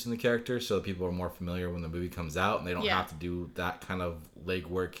introducing the character so that people are more familiar when the movie comes out and they don't Yeah. have to do that kind of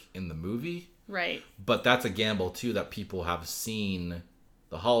legwork in the movie. Right. But that's a gamble too that people have seen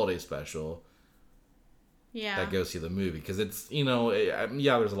the holiday special Yeah. that go see the movie because it's there's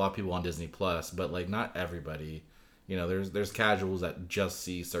a lot of people on Disney Plus, but like not everybody. There's casuals that just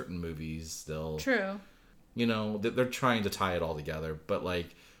see certain movies still. True. They're trying to tie it all together, but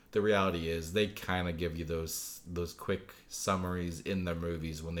like the reality is they kind of give you those quick summaries in their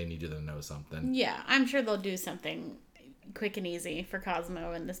movies when they need you to know something. Yeah, I'm sure they'll do something quick and easy for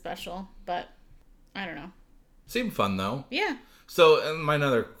Cosmo in the special, but I don't know. Seemed fun though. Yeah. So, and my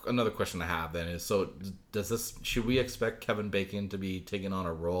another question I have then is, so should we expect Kevin Bacon to be taking on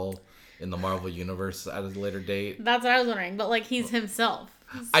a role in the Marvel Universe at a later date? That's what I was wondering, but like he's himself.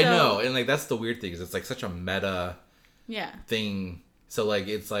 I So- know, and like that's the weird thing is it's like such a meta Yeah. thing. So like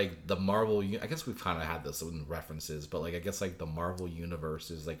it's like the Marvel. I guess we've kind of had this in references, but like I guess like the Marvel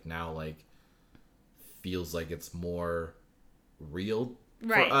Universe is like now like feels like it's more real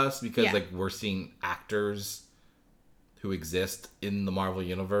Right. for us because Yeah. like we're seeing actors who exist in the Marvel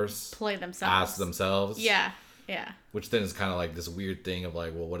Universe Play themselves. as themselves. Yeah. Yeah. Which then is kind of like this weird thing of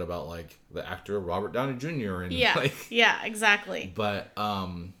like, well, what about like the actor Robert Downey Jr. and Yeah. like, Yeah, exactly. but I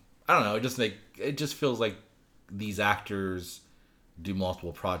don't know. It just feels like these actors do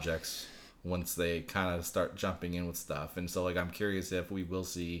multiple projects once they kind of start jumping in with stuff, and so like I'm curious if we will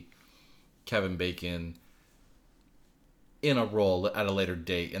see Kevin Bacon in a role at a later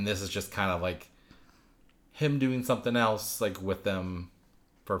date, and this is just kind of like him doing something else like with them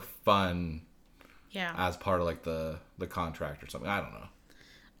for fun Yeah. as part of like the contract or something. I don't know.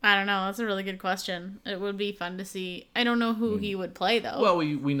 I don't know. That's a really good question. It would be fun to see. I don't know who he would play though. Well,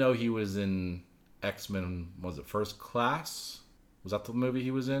 we know he was in X-Men. Was it First Class? Was that the movie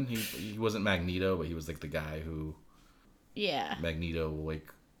he was in? He wasn't Magneto, but he was like the guy who yeah. Magneto like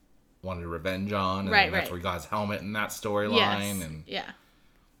wanted revenge on, and Right, that's right. where he got his helmet in that storyline. Yes. And Yeah.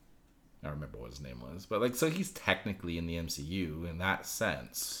 I don't remember what his name was, but like, so he's technically in the MCU in that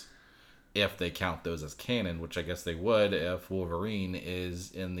sense, if they count those as canon, which I guess they would if Wolverine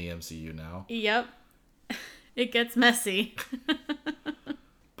is in the MCU now. Yep. It gets messy.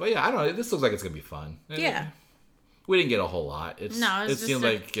 But yeah, I don't know. This looks like it's gonna be fun. Yeah. We didn't get a whole lot. No, It it's seems just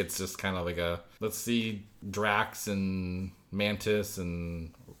like it's just kind of like a, let's see Drax and Mantis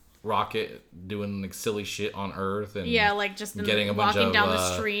and Rocket doing like silly shit on Earth, and Yeah, like just them getting a bunch walking of down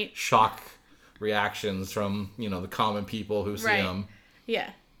the street. shock reactions from the common people who see Right. them.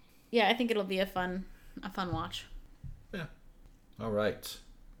 Yeah. Yeah, I think it'll be a fun watch. Yeah. All right.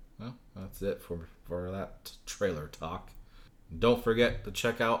 Well, that's it for that trailer talk. Don't forget to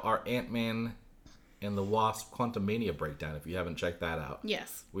check out our Ant-Man and the Wasp Quantumania breakdown if you haven't checked that out.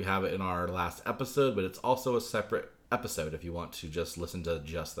 Yes. We have it in our last episode, but it's also a separate episode if you want to just listen to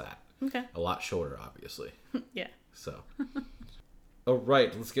just that. Okay. A lot shorter, obviously. Yeah. So. All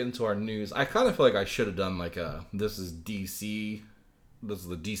right, let's get into our news. I kind of feel like I should have done like this is DC. This is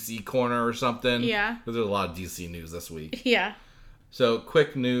the DC corner or something. Yeah. Because there's a lot of DC news this week. Yeah. So,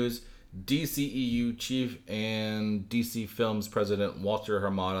 quick news. DCEU chief and DC Films president Walter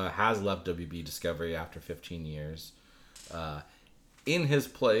Hamada has left WB Discovery after 15 years. In his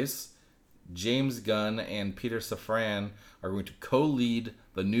place, James Gunn and Peter Safran are going to co-lead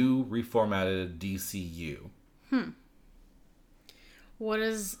the new reformatted DCU. What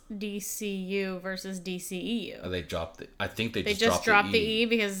is DCU versus DCEU? They dropped the, I think they They just just dropped dropped the E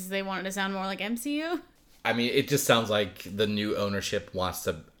because they wanted to sound more like MCU? I mean, it just sounds like the new ownership wants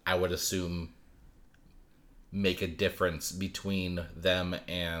to, I would assume, make a difference between them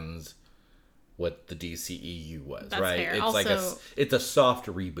and what the DCEU was, That's right? fair. It's Also, like it's a soft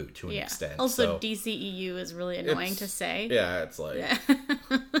reboot to an Yeah. extent. Also, so DCEU is really annoying to say. Yeah, it's like,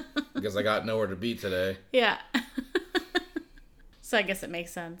 because I got nowhere to be today. Yeah. So I guess it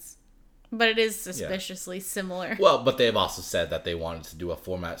makes sense. But it is suspiciously similar. Well, but they've also said that they wanted to do a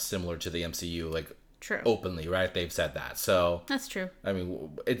format similar to the MCU, like True. openly, right? They've said that. So, That's true. I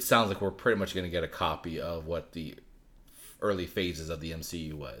mean, it sounds like we're pretty much going to get a copy of what the early phases of the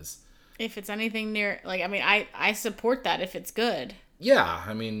MCU was. If it's anything near, like, I mean, I support that if it's good. Yeah,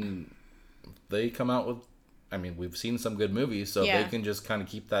 I mean, they come out with, I mean, we've seen some good movies, so Yeah. they can just kind of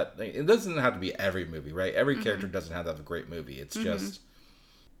keep that. It doesn't have to be every movie, right? Every character doesn't have to have a great movie. It's just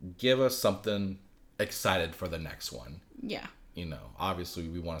give us something excited for the next one. Yeah. Obviously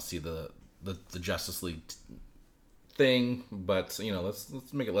we want to see the Justice League thing, but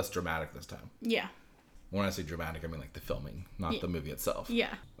let's make it less dramatic this time. Yeah. When I say dramatic, I mean like the filming, not the movie itself.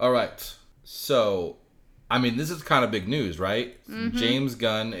 Yeah. All right. So, I mean, this is kind of big news, right? James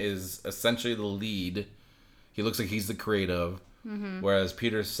Gunn is essentially the lead. He looks like he's the creative, whereas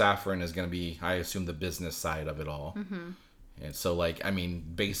Peter Safran is going to be, I assume, the business side of it all. And so, like, I mean,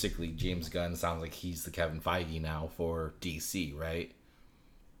 basically, James Gunn sounds like he's the Kevin Feige now for DC, right?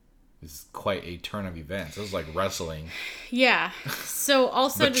 This is quite a turn of events. This is like wrestling. Yeah. So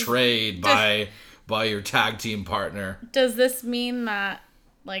also Betrayed by your tag team partner. does this mean that,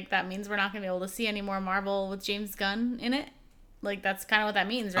 like, that means we're not going to be able to see any more Marvel with James Gunn in it? Like, that's kind of what that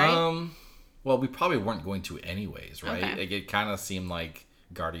means, right? Well, we probably weren't going to anyways, right? Okay. Like, it kind of seemed like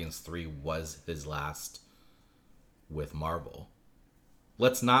Guardians 3 was his last with Marvel.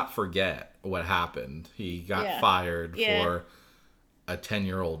 Let's not forget what happened. He got fired for a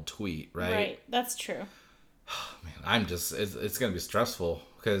 10-year-old tweet, right? Right. That's true. Man, it's going to be stressful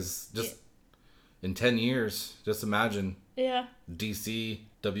because just in 10 years, just imagine Yeah. DC,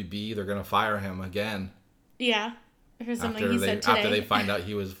 WB, they're going to fire him again. Yeah. Here's something he said today. After they find out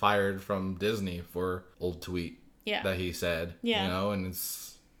he was fired from Disney for old tweet that he said. Yeah. And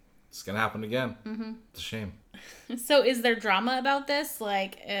it's going to happen again. Mm-hmm. It's a shame. So is there drama about this?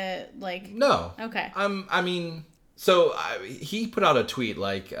 Like. No. Okay. I mean, so he put out a tweet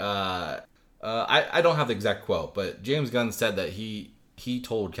like, I don't have the exact quote, but James Gunn said that he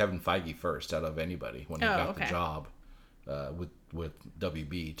told Kevin Feige first out of anybody when he got the job with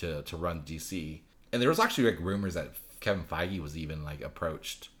WB to run DC. And there was actually like rumors that Kevin Feige was even like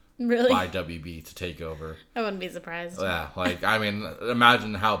approached by WB to take over. I wouldn't be surprised. Yeah, like, I mean,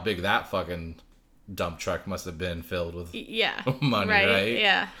 imagine how big that fucking dump truck must have been filled with money, right?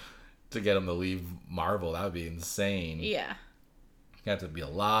 Yeah. To get him to leave Marvel, that would be insane. Yeah. It'd have to be a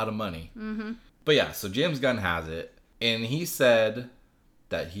lot of money. Mm-hmm. But yeah, so James Gunn has it, and he said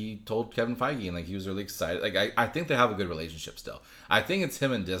that he told Kevin Feige, and like he was really excited. Like I think they have a good relationship still. I think it's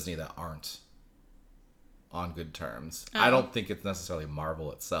him and Disney that aren't on good terms. I don't think it's necessarily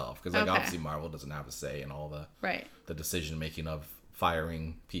Marvel itself, because like obviously Marvel doesn't have a say in all the decision making of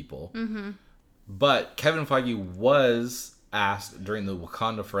firing people. Mm-hmm. But Kevin Feige was asked during the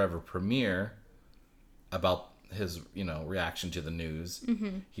Wakanda Forever premiere about his, reaction to the news.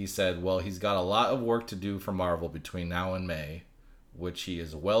 Mm-hmm. He said, well, he's got a lot of work to do for Marvel between now and May, which he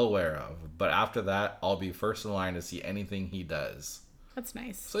is well aware of. But after that, I'll be first in line to see anything he does. That's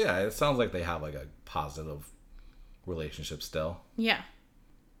nice. So yeah, it sounds like they have like a positive relationship still. Yeah.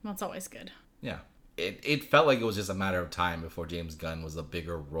 That's always good. Yeah. It felt like it was just a matter of time before James Gunn was a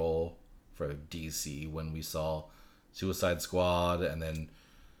bigger role for DC when we saw Suicide Squad and then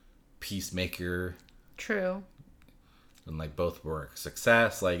Peacemaker. True. And like both were a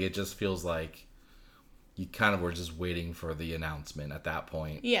success. Like it just feels like you kind of were just waiting for the announcement at that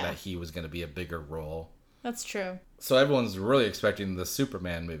point that he was going to be a bigger role. That's true. So everyone's really expecting the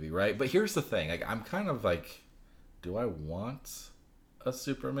Superman movie, right? But here's the thing. Like, I'm kind of like, do I want a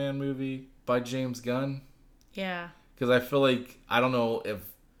Superman movie by James Gunn? Yeah. Because I feel like, I don't know if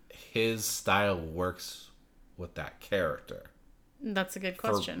his style works with that character. That's a good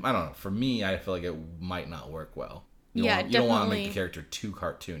question. I don't know. For me, I feel like it might not work well. You don't want to make the character too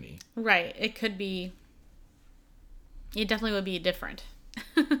cartoony. Right. It could be... It definitely would be different.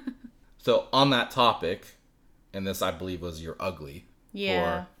 So on that topic, and this I believe was your ugly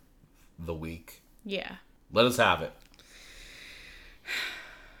for the week. Yeah. Let us have it.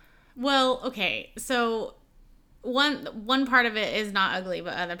 Well, okay. So one part of it is not ugly,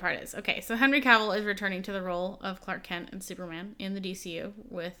 but other part is. Okay, so Henry Cavill is returning to the role of Clark Kent and Superman in the DCU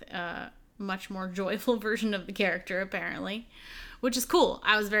with a much more joyful version of the character, apparently, which is cool.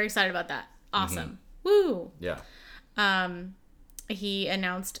 I was very excited about that. Awesome. Mm-hmm. Woo! Yeah. He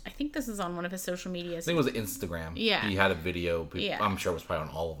announced, I think this is on one of his social medias. I think it was Instagram. Yeah. He had a video. I'm sure it was probably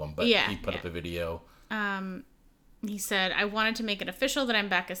on all of them, but he put up a video. He said, I wanted to make it official that I'm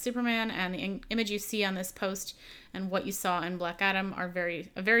back as Superman, and the image you see on this post and what you saw in Black Adam are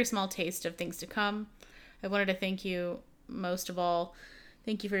a very small taste of things to come. I wanted to thank you most of all.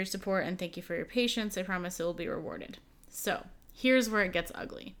 Thank you for your support, and thank you for your patience. I promise it will be rewarded. So, here's where it gets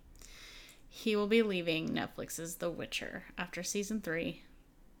ugly. He will be leaving Netflix's The Witcher after season 3,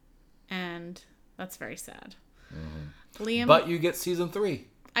 and that's very sad. Mm-hmm. Liam, but you get season 3.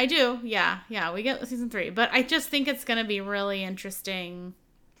 I do, yeah, we get season 3. But I just think it's going to be really interesting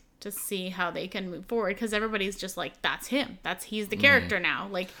to see how they can move forward, because everybody's just like, that's him. He's the character now.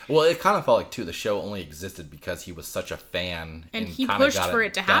 Like, well, it kind of felt like too the show only existed because he was such a fan, and he pushed for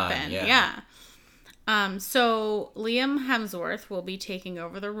it to happen. Yeah. So Liam Hemsworth will be taking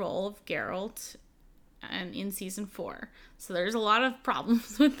over the role of Geralt and in season 4. So there's a lot of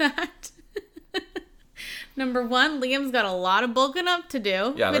problems with that. Number one, Liam's got a lot of bulking up to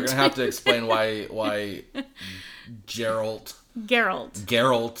do. Yeah, they're going to have to explain why Geralt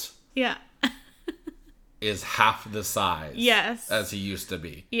yeah. is half the size as he used to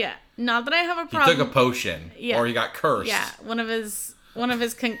be. Yeah. Not that I have a problem. He took a potion or he got cursed. Yeah, one of his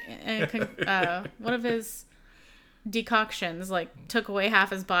decoctions took away half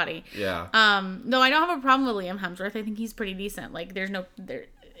his body. Yeah. No, I don't have a problem with Liam Hemsworth. I think he's pretty decent. Like,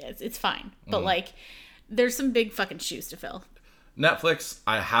 it's fine. But there's some big fucking shoes to fill. Netflix,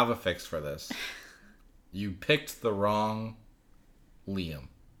 I have a fix for this. You picked the wrong Liam.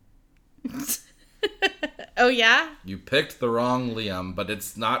 Oh yeah? You picked the wrong Liam, but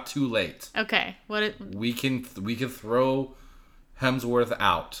it's not too late. Okay. We can throw Hemsworth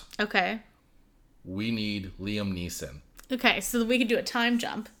out. Okay. We need Liam Neeson. Okay, so we could do a time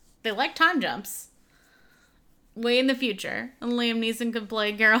jump. They like time jumps. Way in the future. And Liam Neeson could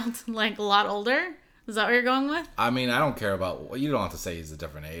play Geralt a lot older. Is that what you're going with? I mean, I don't care about... You don't have to say he's a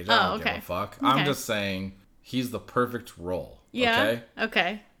different age. I don't give a fuck. Okay. I'm just saying he's the perfect role. Yeah.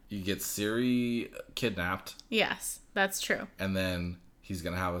 Okay. You get Ciri kidnapped. Yes, that's true. And then he's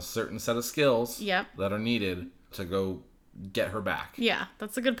going to have a certain set of skills that are needed to go get her back. Yeah,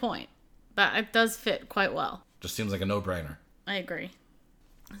 that's a good point. It does fit quite well. Just seems like a no-brainer. I agree.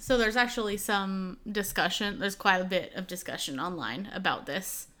 So there's actually some discussion. There's quite a bit of discussion online about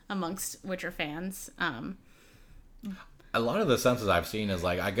this amongst Witcher fans. A lot of the senses I've seen is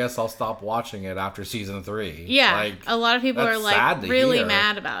I guess I'll stop watching it after season 3. Yeah, a lot of people are really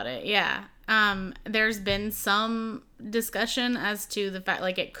mad about it. Yeah. There's been some discussion as to the fact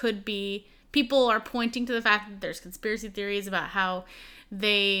it could be, people are pointing to the fact that there's conspiracy theories about how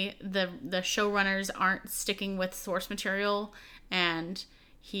the showrunners aren't sticking with source material, and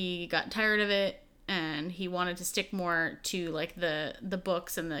he got tired of it, and he wanted to stick more to the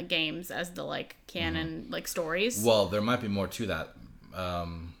books and the games as the canon stories. Well, there might be more to that.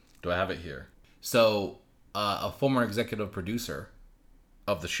 Do I have it here? So a former executive producer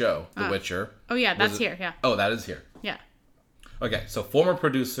of the show, The Witcher. Oh yeah, that's here. Yeah. Oh, that is here. Yeah. Okay, so former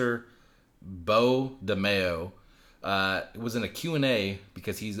producer Bo DeMeo was in a Q&A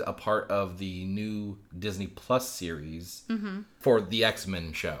because he's a part of the new Disney Plus series for the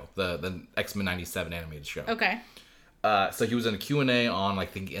X-Men show, the X-Men 97 animated show. Okay. So he was in a Q&A on, like,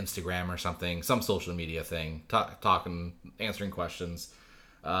 I think Instagram or something, some social media thing, talking, answering questions.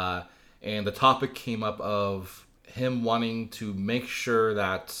 And the topic came up of him wanting to make sure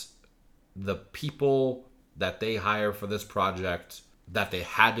that the people that they hire for this project, that they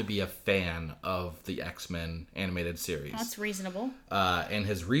had to be a fan of the X-Men animated series. That's reasonable. And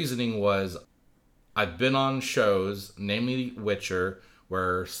his reasoning was, I've been on shows, namely Witcher,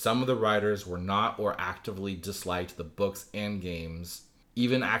 where some of the writers were not or actively disliked the books and games,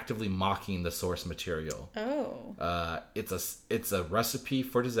 even actively mocking the source material. Oh. It's a recipe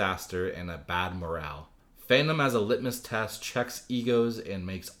for disaster and a bad morale. Fandom as a litmus test checks egos and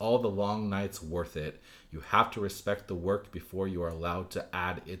makes all the long nights worth it. You have to respect the work before you are allowed to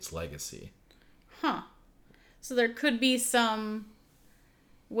add its legacy. Huh. So there could be some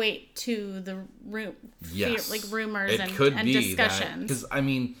weight to the Yes. like rumors it and, could and be discussions. Because, I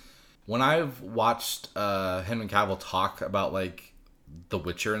mean, when I've watched Henry Cavill talk about, like, The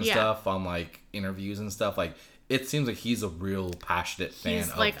Witcher and stuff on, like, interviews and stuff, like, it seems like he's a real passionate fan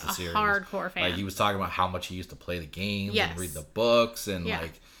of like the series. a hardcore fan. Like, he was talking about how much he used to play the games Yes. and read the books and, Yeah.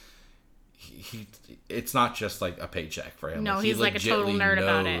 like, he it's not just, like, a paycheck for him. No, like, he's like a total legitly nerd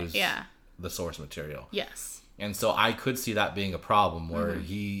about it. knows Yeah. the source material. Yes. And so I could see that being a problem where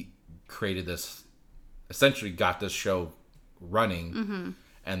he created this, essentially got this show running,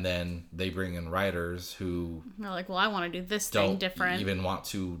 and then they bring in writers who They're like, well, I want to do this thing don't different. even want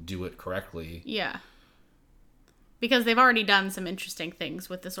to do it correctly. Yeah. Because they've already done some interesting things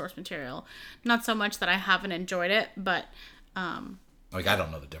with the source material. Not so much that I haven't enjoyed it, but Like, I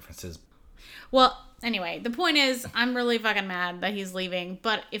don't know the differences. well, anyway, the point is, I'm really fucking mad that he's leaving.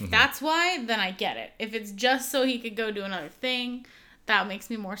 But if that's why, then I get it. If it's just so he could go do another thing, that makes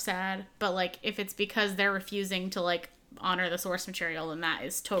me more sad. But, like, if it's because they're refusing to, like, honor the source material, then that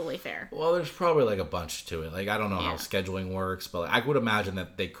is totally fair. Well, there's probably, like, a bunch to it. Like, I don't know how Yeah. scheduling works, but, like, I would imagine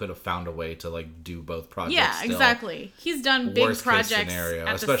that they could have found a way to, like, do both projects. Yeah, still. exactly. He's done big Worst projects. case scenario, at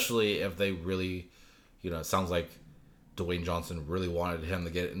the especially if they really, it sounds like Dwayne Johnson really wanted him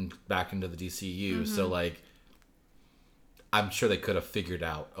to get back into the DCU. So, like, I'm sure they could have figured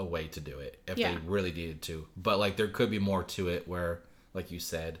out a way to do it if Yeah. they really needed to. But, like, there could be more to it where, like you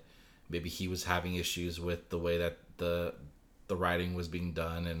said, maybe he was having issues with the way that the writing was being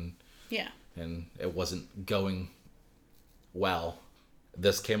done, and it wasn't going well.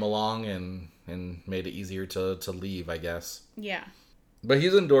 This came along and made it easier to leave, I guess. Yeah. But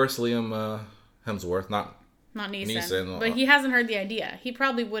he's endorsed Liam Hemsworth, not Neeson. But he hasn't heard the idea. He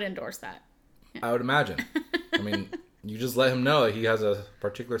probably would endorse that. I would imagine. I mean, you just let him know that he has a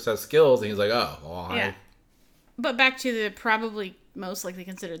particular set of skills, and he's like, oh, well, Yeah. But back to the probably most likely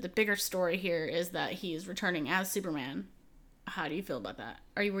considered the bigger story here is that he is returning as Superman. How do you feel about that?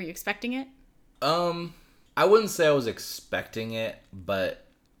 Were you expecting it? I wouldn't say I was expecting it, but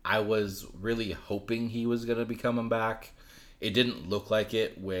I was really hoping he was going to be coming back. It didn't look like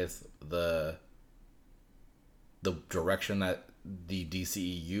it with the direction that the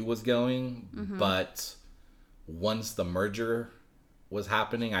DCEU was going, but once the merger was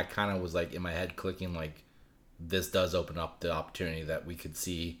happening, I kind of was like in my head clicking like, this does open up the opportunity that we could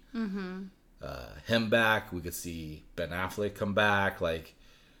see him back. We could see Ben Affleck come back. Like,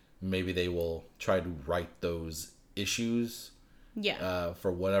 maybe they will try to right those issues. Yeah.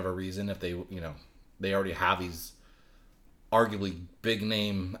 For whatever reason, if they, they already have these arguably big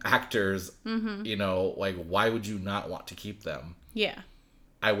name actors, like, why would you not want to keep them? Yeah.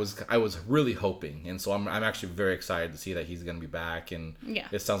 I was really hoping, and so I'm actually very excited to see that he's going to be back, and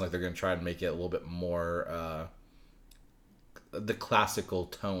it sounds like they're going to try to make it a little bit more the classical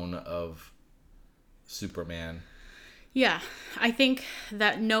tone of Superman. Yeah. I think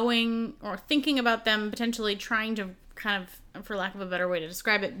that knowing or thinking about them potentially trying to kind of, for lack of a better way to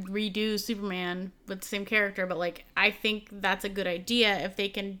describe it, redo Superman with the same character, but like, I think that's a good idea if they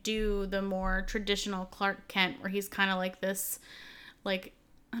can do the more traditional Clark Kent where he's kind of like this, like,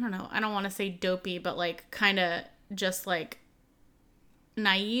 I don't know, I don't want to say dopey, but like kind of just like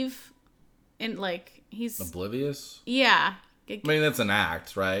naive and like he's Oblivious? Yeah. I mean, that's an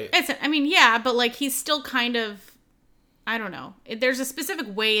act, right? Yeah, but like he's still kind of, I don't know. There's a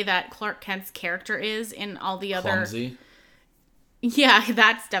specific way that Clark Kent's character is in all the other... Clumsy? Yeah,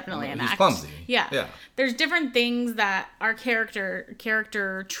 that's definitely an act. He's clumsy. Yeah. There's different things that are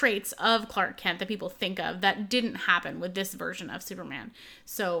character traits of Clark Kent that people think of that didn't happen with this version of Superman.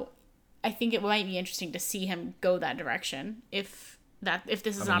 So I think it might be interesting to see him go that direction if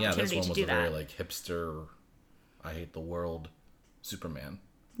this is an opportunity this one to was do a that. very like hipster, I hate the world, Superman.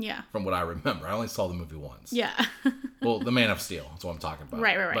 Yeah. From what I remember, I only saw the movie once. Yeah. Well, the Man of Steel. That's what I'm talking about.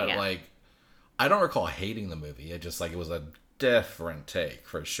 Right. But yeah. like, I don't recall hating the movie. It just like it was a different take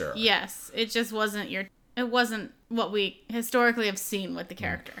for sure. Yes, it just wasn't It wasn't what we historically have seen with the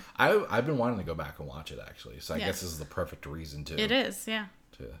character. I've been wanting to go back and watch it actually, so I Yeah. guess this is the perfect reason to. It is, yeah.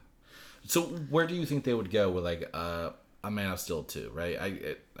 So where do you think they would go with like a Man of Steel 2,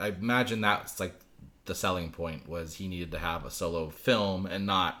 right? I imagine that's like the selling point was he needed to have a solo film and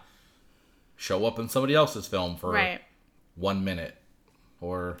not show up in somebody else's film for Right. 1 minute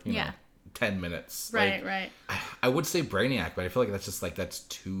or you know 10 minutes. Right, Like, right. I would say Brainiac, but I feel like that's just like that's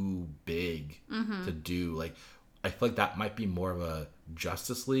too big to do. Like I feel like that might be more of a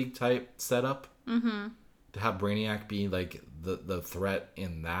Justice League type setup. Mm-hmm. To have Brainiac be like the threat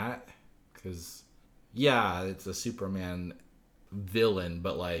in that, because yeah, it's a Superman villain,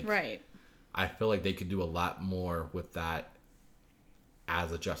 but like Right. I feel like they could do a lot more with that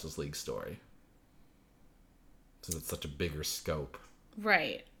as a Justice League story, since it's such a bigger scope.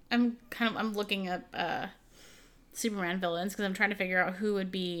 Right. I'm looking up Superman villains because I'm trying to figure out who would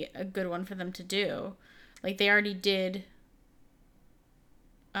be a good one for them to do. Like they already did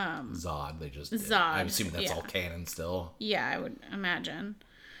Zod, they just did. Zod, I'm assuming that's yeah. all canon still. Yeah, I would imagine.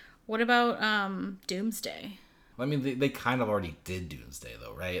 What about Doomsday? I mean, they kind of already did Doomsday,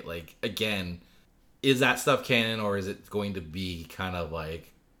 though, right? Like, again, is that stuff canon, or is it going to be kind of,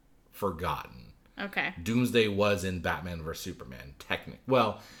 like, forgotten? Okay. Doomsday was in Batman vs. Superman, technically.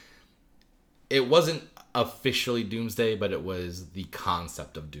 Well, it wasn't officially Doomsday, but it was the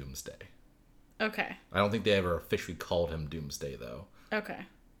concept of Doomsday. Okay. I don't think they ever officially called him Doomsday, though. Okay.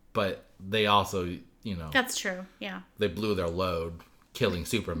 But they also, you know, That's true. Yeah. they blew their load killing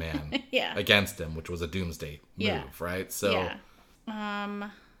Superman Yeah. against him, which was a Doomsday move, Yeah. right? So Yeah. Oh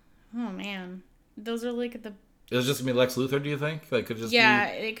man, those are like the. it was just gonna be Lex Luthor. Do you think? Like, could it just Yeah,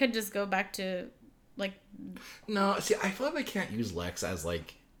 it could just go back to like. No, see, I feel like they can't use Lex as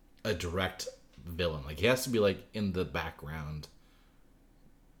like a direct villain. Like, he has to be like in the background,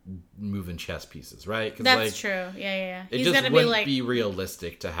 moving chess pieces, right? 'Cause, That's like, true. Yeah. It He's just gotta wouldn't be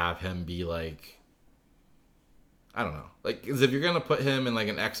realistic to have him be like, I don't know, like, 'cause if you're gonna put him in like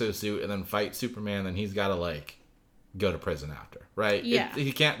an exosuit and then fight Superman, then he's gotta like go to prison after, right? Yeah.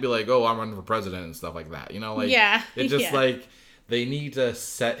 He can't be like, oh, I'm running for president and stuff like that, you know? Like, Yeah. it just Yeah. like they need to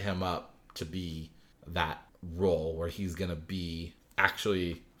set him up to be that role where he's gonna be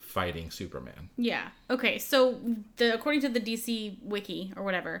actually fighting Superman. Yeah. Okay. So according to the DC wiki or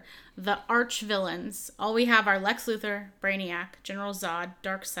whatever, the arch villains, all we have are Lex Luthor, Brainiac, General Zod,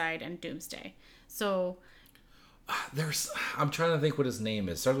 Darkseid, and Doomsday. So I'm trying to think what his name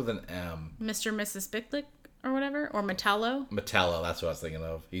is. Starts with an M. Mr. and Mrs. Bicklick or whatever, or Metallo. Metallo, that's what I was thinking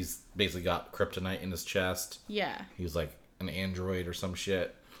of. He's basically got kryptonite in his chest. Yeah. He was like an android or some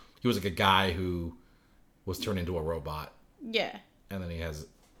shit. He was like a guy who was turned into a robot. Yeah. And then he has,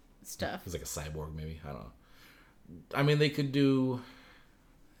 Stuff. he's like a cyborg maybe. I don't know. I mean, they could do,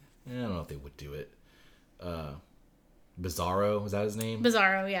 I don't know if they would do it. Bizarro, is that his name?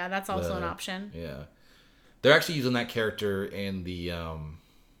 Bizarro. Yeah, that's also an option. Yeah. They're actually using that character in the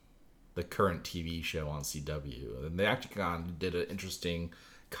current TV show on CW. And they actually kind of did an interesting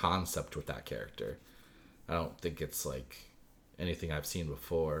concept with that character. I don't think it's like anything I've seen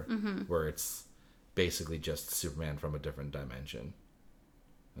before, where it's basically just Superman from a different dimension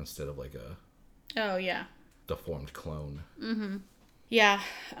instead of like a Oh yeah. deformed clone. Yeah.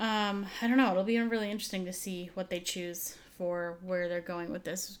 I don't know. It'll be really interesting to see what they choose for where they're going with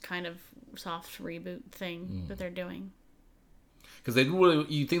this kind of soft reboot thing that they're doing. Because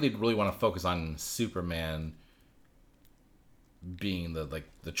you think they'd really want to focus on Superman being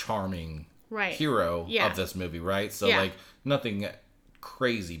the charming Right. hero Yeah. of this movie, right? So Yeah. like nothing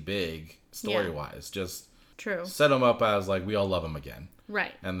crazy big story wise, just True. set him up as like we all love him again,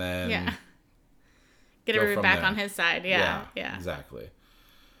 Right. and then Yeah. Get go everybody from back there. on his side. Yeah. Yeah. exactly.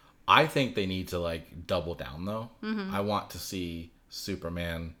 I think they need to like double down though. I want to see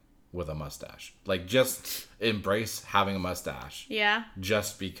Superman with a mustache, like just embrace having a mustache, Yeah.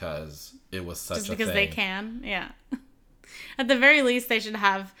 just because it was such Just a because thing. they can. Yeah. At the very least, they should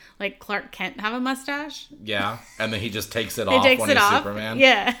have like Clark Kent have a mustache. Yeah, and then he just takes it He off takes when it he's off. Superman.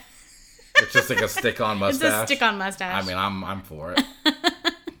 Yeah. It's just like a stick-on mustache. It's a stick-on mustache. I mean, I'm for it.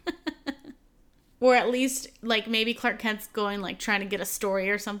 Or at least, like, maybe Clark Kent's going, like, trying to get a story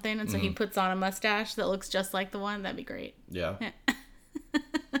or something, and so he puts on a mustache that looks just like the one. That'd be great. Yeah.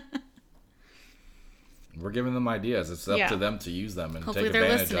 We're we're giving them ideas. It's up to them to use them and hopefully take they're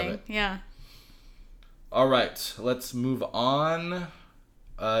advantage listening. of it. Yeah. All right, let's move on.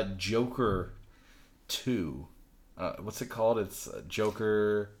 Joker 2. What's it called? It's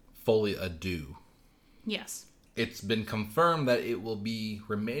Joker Folie à Deux. Yes. It's been confirmed that it will be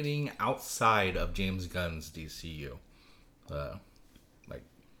remaining outside of James Gunn's DCU. Like,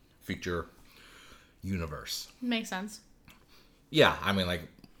 future universe. Makes sense. Yeah, I mean, like,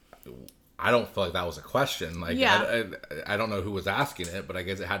 I don't feel like that was a question. Like, yeah. I don't know who was asking it, but I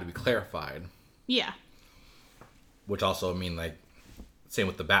guess it had to be clarified. Yeah. Which also, I mean, like, same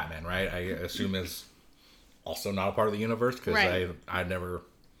with the Batman, right? I assume is also not a part of the universe, because I never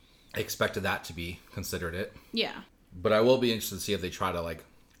expected that to be considered it. Yeah. But I will be interested to see if they try to, like,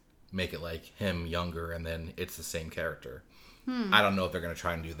 make it, like, him younger and then it's the same character. I don't know if they're going to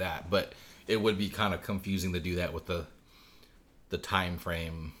try and do that, but it would be kind of confusing to do that with the time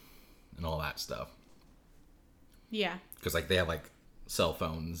frame and all that stuff. Yeah. Because, like, they have, like, cell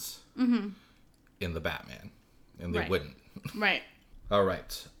phones in the Batman, and they wouldn't. Right. All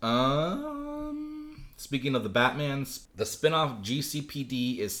right. Speaking of the Batman, the spinoff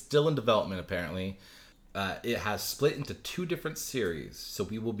GCPD is still in development, apparently. It has split into 2 different series. So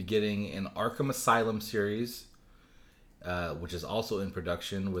we will be getting an Arkham Asylum series, which is also in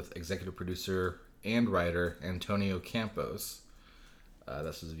production with executive producer and writer Antonio Campos.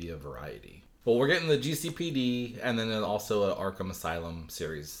 This is via Variety. Well, we're getting the GCPD and then also an Arkham Asylum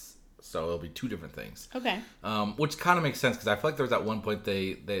series. So it'll be 2 different things. Okay. Which kind of makes sense, because I feel like there was at one point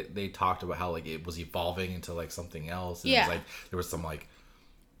they talked about how, like, it was evolving into, like, something else. And it was like there was some, like,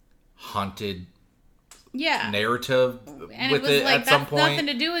 haunted narrative and with it, was it like, at some point. Nothing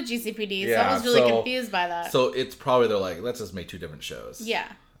to do with GCPD. Yeah, so I was really confused by that. So it's probably they're like, let's just make 2 different shows. Yeah.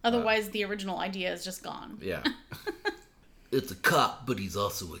 Otherwise, the original idea is just gone. Yeah. It's a cop, but he's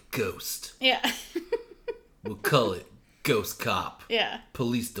also a ghost. Yeah. We'll call it Ghost Cop. Yeah.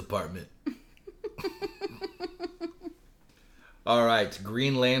 Police Department. All right,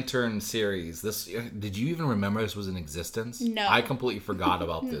 Green Lantern series. This, did you even remember this was in existence? No. I completely forgot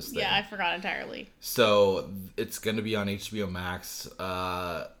about this thing. Yeah, I forgot entirely. So it's going to be on HBO Max,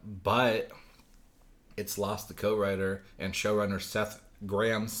 but it's lost the co-writer and showrunner Seth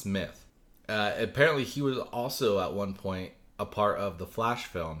Grahame-Smith. Apparently, he was also at one point a part of the Flash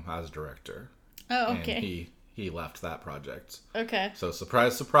film as director. Oh, okay. And he left that project. Okay. So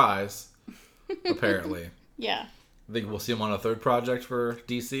surprise, surprise. Apparently. Yeah. Think we'll see him on a 3rd project for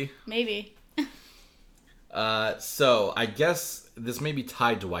DC? Maybe. So I guess this may be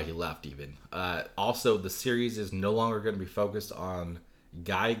tied to why he left even. Also, the series is no longer going to be focused on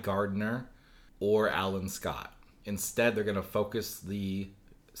Guy Gardner or Alan Scott. Instead, they're going to focus the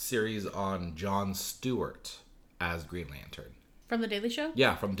series on Jon Stewart as Green Lantern. From The Daily Show?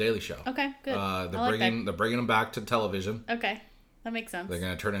 Yeah, from Daily Show. Okay, good. They're bringing him back to television. Okay. That makes sense. They're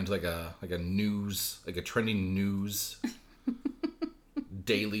gonna turn it into like a news, like a trending news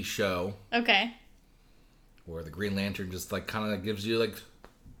daily show. Okay. Where the Green Lantern just like kind of gives you like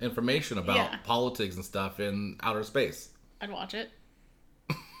information about politics and stuff in outer space. I'd watch it.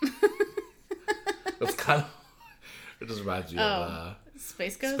 It's kind of, it just reminds you of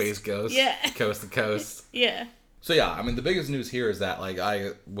Space Ghost. Space Ghost. Yeah. Coast to Coast. Yeah. So yeah, I mean the biggest news here is that like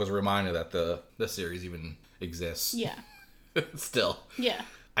I was reminded that the series even exists. Yeah. Still. Yeah.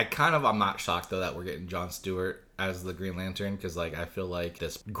 I'm not shocked though that we're getting Jon Stewart as the Green Lantern, because like I feel like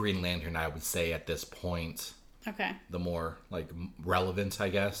this Green Lantern, I would say at this point, okay, the more like relevant, I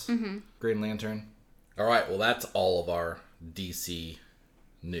guess, Green Lantern. All right, well that's all of our DC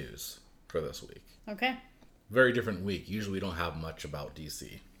news for this week. Okay. Very different week. Usually we don't have much about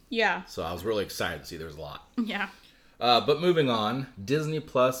DC. Yeah. So I was really excited to see there's a lot. Yeah. But moving on, Disney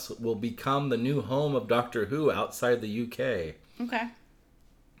Plus will become the new home of Doctor Who outside the UK. Okay.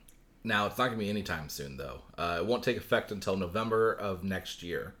 Now, it's not going to be anytime soon, though. It won't take effect until November of next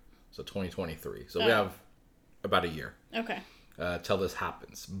year, so 2023. So we have about a year Okay. till this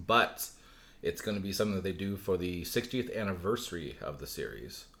happens. But it's going to be something that they do for the 60th anniversary of the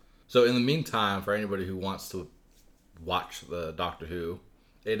series. So in the meantime, for anybody who wants to watch the Doctor Who,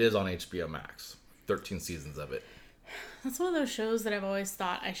 it is on HBO Max. 13 seasons of it. That's one of those shows that I've always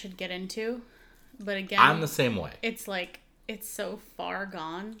thought I should get into. But again, I'm the same way. It's like, it's so far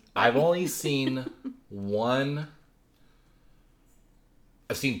gone. I've only seen one.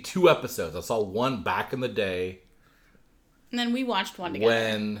 I've seen 2 episodes. I saw one back in the day. And then we watched one together.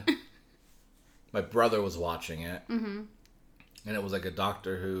 When my brother was watching it. Mm-hmm. And it was like a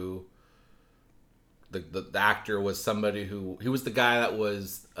Doctor Who. The actor was somebody who... He was the guy that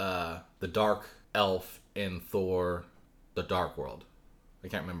was the Dark Elf in Thor: The Dark World. I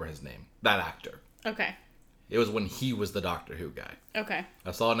can't remember his name. That actor. Okay. It was when he was the Doctor Who guy. Okay.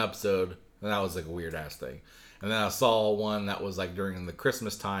 I saw an episode, and that was like a weird ass thing. And then I saw one that was like during the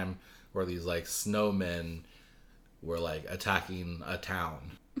Christmas time where these like snowmen were like attacking a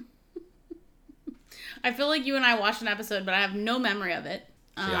town. I feel like you and I watched an episode, but I have no memory of it.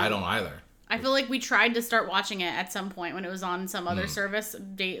 See, I don't either. I feel like we tried to start watching it at some point when it was on some other service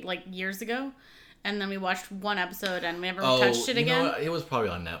like years ago. And then we watched one episode and we never touched it again. Know what? It was probably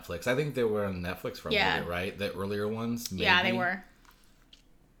on Netflix. I think they were on Netflix for a little bit, right? The earlier ones, maybe? Yeah, they were. At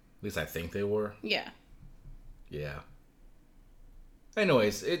least I think they were. Yeah. Yeah.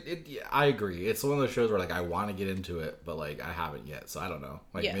 Anyways, I agree. It's one of those shows where like I want to get into it, but like I haven't yet, so I don't know.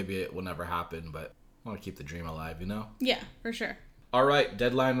 Like maybe it will never happen, but I want to keep the dream alive, you know? Yeah, for sure. All right,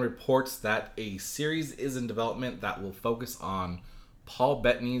 Deadline reports that a series is in development that will focus on Paul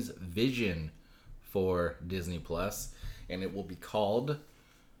Bettany's vision for Disney Plus, and it will be called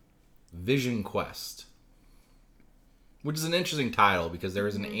Vision Quest, which is an interesting title because there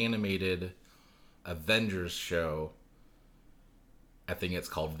is an animated Avengers show. I think it's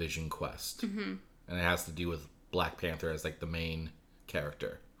called Vision Quest, and it has to do with Black Panther as like the main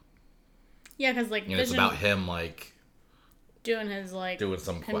character. Yeah, because like and it's about him like doing his like doing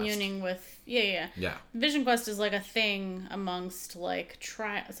some communing quest. With yeah. Vision Quest is like a thing amongst like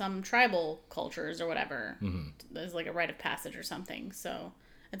some tribal cultures or whatever. There's like a rite of passage or something. So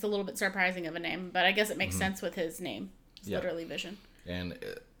it's a little bit surprising of a name, but I guess it makes sense with his name. It's literally Vision. And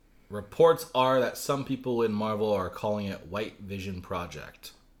reports are that some people in Marvel are calling it White Vision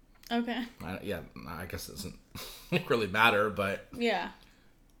Project. Okay. I guess it doesn't really matter, but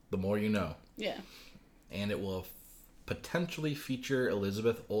the more you know. Yeah. And it will potentially feature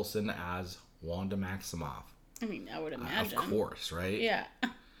Elizabeth Olsen as Wanda Maximoff. I mean, I would imagine. Of course, right? Yeah.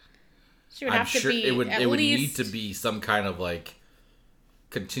 She would have to be it would need to be some kind of like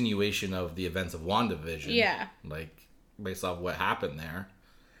continuation of the events of WandaVision. Yeah. Like based off what happened there.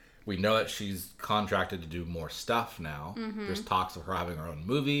 We know that she's contracted to do more stuff now. There's talks of her having her own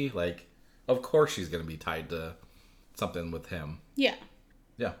movie. Like, of course she's going to be tied to something with him. Yeah.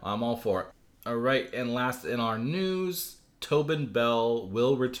 Yeah, I'm all for it. All right, and last in our news, Tobin Bell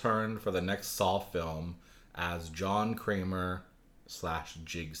will return for the next Saw film as John Kramer /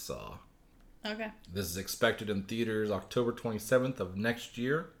 Jigsaw. Okay. This is expected in theaters October 27th of next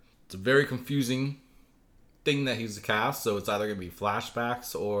year. It's a very confusing thing that he's cast, so it's either going to be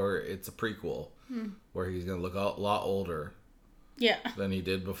flashbacks or it's a prequel where he's going to look a lot older than he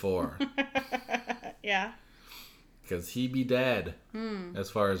did before. Yeah. Because he be dead, as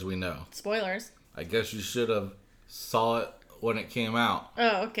far as we know. Spoilers. I guess you should have saw it when it came out.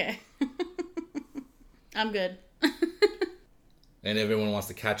 Oh, okay. I'm good. And if everyone wants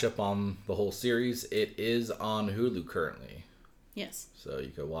to catch up on the whole series, it is on Hulu currently. Yes. So you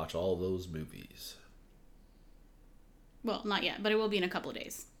can watch all those movies. Well, not yet, but it will be in a couple of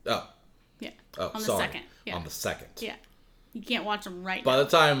days. Oh. Yeah. Oh, on the sorry. 2nd. Yeah. On the 2nd. Yeah. You can't watch them right By now. the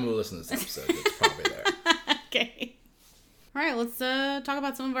time we listen to this episode, it's probably there. Okay. All right, let's talk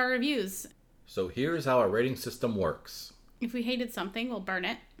about some of our reviews. So here's how our rating system works. If we hated something, we'll burn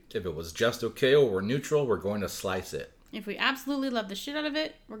it. If it was just okay or we're neutral, we're going to slice it. If we absolutely love the shit out of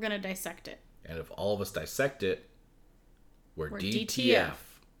it, we're going to dissect it. And if all of us dissect it, we're DTF. DTF.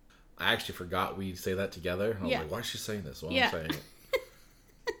 I actually forgot we'd say that together. And I was like, why is she saying this while I'm saying it?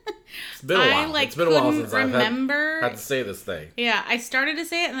 It's been a while. It's been a while since I've had to say this thing. Yeah, I started to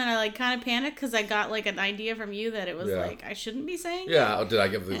say it and then I kind of panicked because I got an idea from you that it was I shouldn't be saying it. Yeah, did I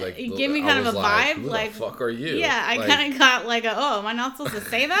give the it gave me kind of a vibe. Who the fuck are you? Yeah, I kind of got am I not supposed to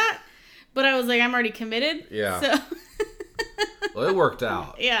say that? But I was like, I'm already committed. Yeah. So. Well, it worked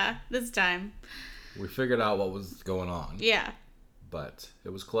out. Yeah, this time. We figured out what was going on. Yeah. But it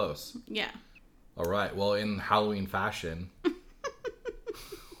was close. Yeah. All right. Well, in Halloween fashion,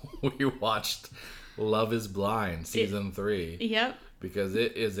 we watched Love is Blind season 3. Yep. Because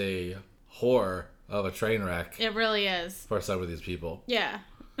it is a horror of a train wreck. It really is. For some of these people. Yeah.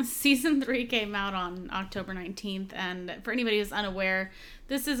 Season 3 came out on October 19th. And for anybody who's unaware,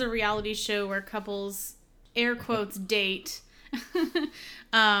 this is a reality show where couples, air quotes, date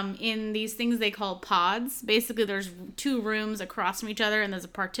in these things they call pods. Basically, there's 2 rooms across from each other and there's a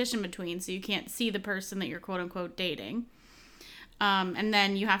partition between, so you can't see the person that you're quote unquote dating. And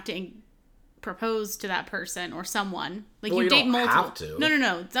then you have to propose to that person or someone. Like you date multiple. Have to.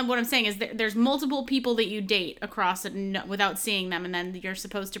 No. What I'm saying is there's multiple people that you date across it without seeing them, and then you're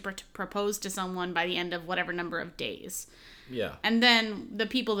supposed to propose to someone by the end of whatever number of days. Yeah. And then the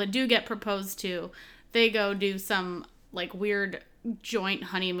people that do get proposed to, they go do some weird joint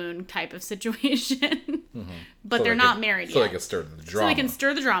honeymoon type of situation. But so they're not married yet. So they can stir the drama. So they can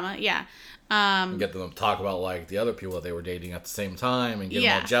stir the drama, yeah. And get them to talk about like the other people that they were dating at the same time and get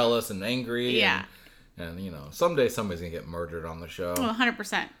them all jealous and angry. Yeah. And you know, someday somebody's gonna get murdered on the show. Well,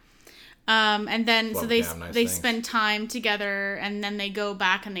 100%. And then so they nice spend time together, and then they go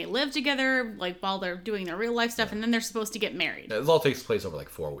back and they live together, like while they're doing their real life stuff, and then they're supposed to get married. This all takes place over like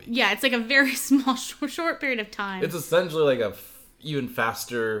 4 weeks. Yeah, it's like a very small, short period of time. It's essentially like a even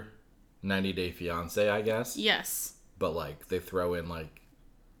faster 90 Day Fiance, I guess. Yes. But like they throw in like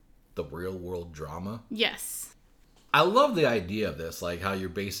the real world drama. Yes. I love the idea of this, like how you're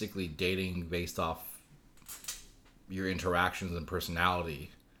basically dating based off your interactions and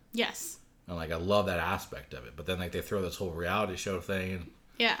personality. Yes. And like I love that aspect of it. But then like they throw this whole reality show thing. And,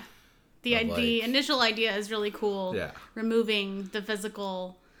 yeah. The initial idea is really cool. Yeah. Removing the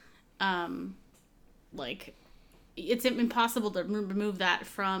physical, like, it's impossible to remove that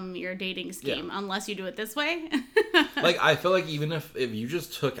from your dating scheme unless you do it this way. Like, I feel like even if you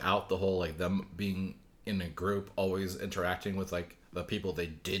just took out the whole, like, them being in a group, always interacting with, like, the people they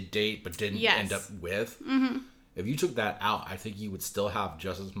did date but didn't end up with. Mm-hmm. If you took that out, I think you would still have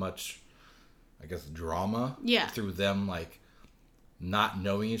just as much, I guess, drama through them, like, not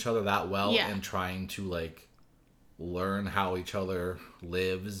knowing each other that well and trying to, like, learn how each other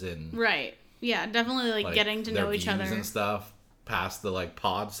lives and... Right. Yeah, definitely, like getting to know each other. And stuff past the, like,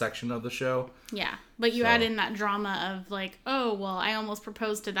 pod section of the show. Yeah, but you add in that drama of, like, oh, well, I almost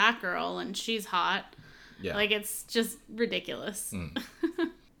proposed to that girl and she's hot. Yeah. Like, it's just ridiculous.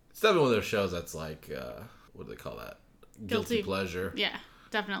 It's definitely one of those shows that's, like, what do they call that? Guilty pleasure. Yeah,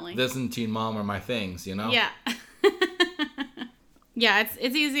 definitely. This and Teen Mom are my things, you know? Yeah. Yeah,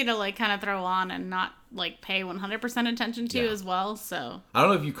 it's easy to, like, kind of throw on and not, like, pay 100% attention to as well, so. I don't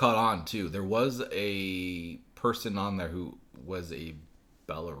know if you caught on, too. There was a person on there who was a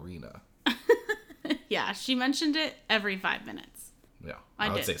ballerina. Yeah, she mentioned it every 5 minutes. Yeah, I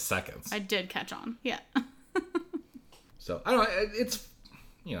would say seconds. I did catch on, yeah. So, I don't know, it's,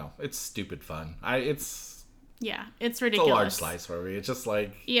 you know, it's stupid fun. Yeah, it's ridiculous. It's a large slice for me. It's just,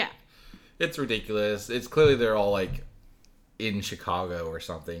 like. Yeah. It's ridiculous. It's clearly they're all, like, in Chicago or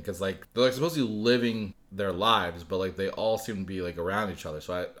something, because like they're like supposed to be living their lives, but like they all seem to be like around each other,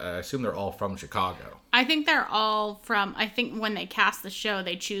 so I assume they're all from Chicago. I think they're all from, I think when they cast the show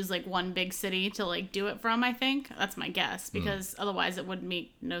they choose like one big city to like do it from. I think that's my guess, because otherwise it would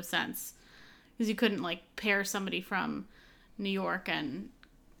make no sense, because you couldn't like pair somebody from New York and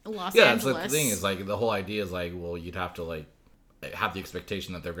Los Angeles. That's the thing, is like the whole idea is like, well, you'd have to like have the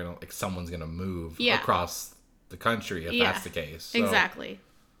expectation that they're gonna like someone's gonna move across the country if that's the case. So, exactly.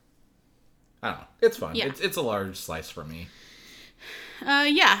 I don't know. It's fun. Yeah. It's a large slice for me.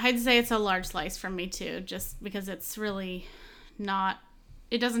 Yeah, I'd say it's a large slice for me too, just because it's really not,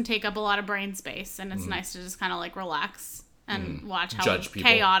 it doesn't take up a lot of brain space, and it's nice to just kind of like relax and watch how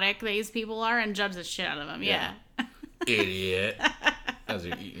chaotic these people are and judge the shit out of them. Yeah. Idiot. As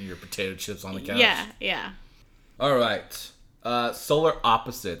you're eating your potato chips on the couch. Yeah. All right. Solar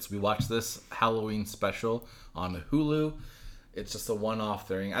Opposites. We watched this Halloween special on Hulu. It's just a one-off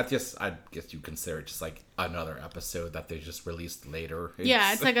thing. I guess you consider it just like another episode that they just released later.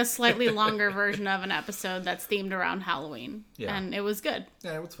 It's like a slightly longer version of an episode that's themed around Halloween. Yeah. And it was good.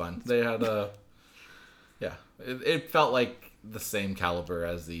 Yeah, it was fun. They had it felt like the same caliber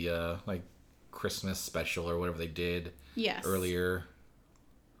as the like Christmas special or whatever they did earlier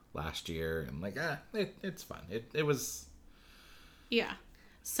last year, and like it's fun. It was. Yeah.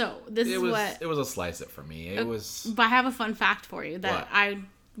 So it was a slice it for me. It was. But I have a fun fact for you that I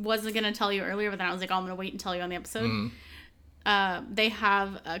wasn't going to tell you earlier, but then I was like, oh, I'm going to wait and tell you on the episode. Mm-hmm. They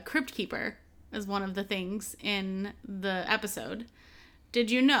have a crypt keeper as one of the things in the episode. Did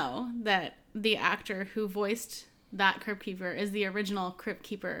you know that the actor who voiced that crypt keeper is the original crypt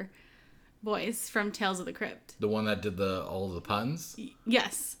keeper voice from Tales of the Crypt? The one that did all the puns?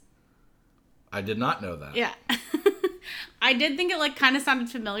 Yes. I did not know that. Yeah. I did think it like kind of sounded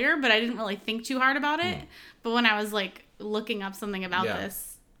familiar, but I didn't really think too hard about it. But when I was like looking up something about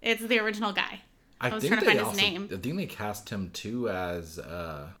this, it's the original guy. I was trying to find his name. I think they cast him too as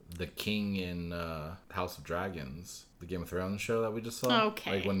the king in House of Dragons, the Game of Thrones show that we just saw.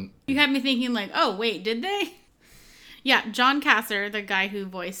 Okay. Like when you had me thinking like, oh wait, did they? Yeah, John Kasser, the guy who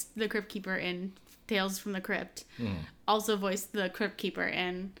voiced the Crypt Keeper in Tales from the Crypt, also voiced the Crypt Keeper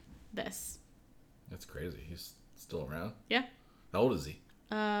in this. That's crazy. He's still around? Yeah. How old is he?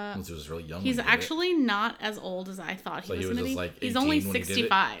 Since he was really young. He's actually not as old as I thought he was going to be. Like he's only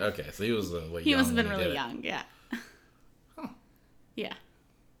 65. Okay, so he was way He must have been really young, yeah. Huh. Yeah.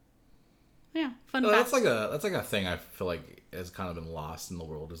 Yeah, fun fact. That's like a thing I feel like has kind of been lost in the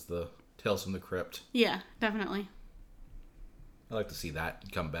world, is the Tales from the Crypt. Yeah, definitely. I like to see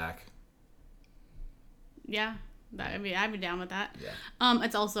that come back. Yeah. I'd be down with that. Yeah.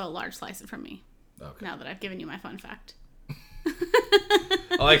 It's also a large slice from me. Okay. Now that I've given you my fun fact.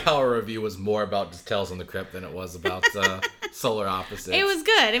 I like how our review was more about just Tales from the Crypt than it was about Solar Opposites. It was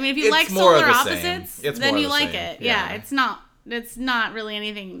good. I mean, if you It's like more of Solar the Opposites, same. It's then more you the like same. it. Yeah. It's not really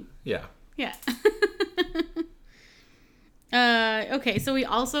anything. Yeah. Yeah. Okay, so we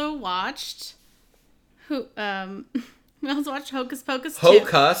also watched we also watched Hocus Pocus 2.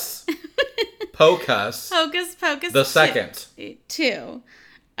 Hocus Pocus. Hocus Pocus The second. 2.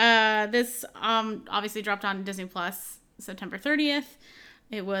 This obviously dropped on Disney Plus September 30th.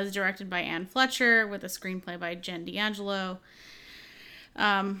 It was directed by Anne Fletcher with a screenplay by Jen D'Angelo.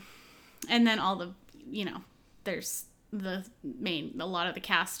 And then all the, there's a lot of the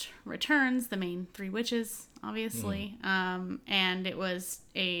cast returns, the main 3 witches, obviously. And it was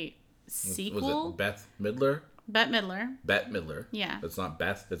a sequel. Was it Beth Midler? Bette Midler. Bette Midler. Yeah. It's not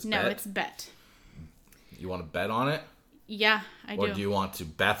Beth, it's No, Bet. it's Bette. You want to bet on it? Yeah, I do. Or do you want to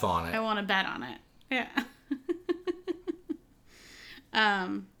Beth on it? I want to bet on it. Yeah.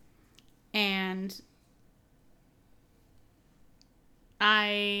 And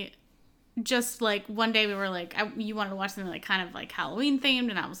I just one day we were you wanted to watch something kind of Halloween themed,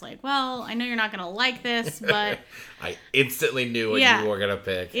 and I was like, well, I know you're not gonna like this, but I instantly knew what you were gonna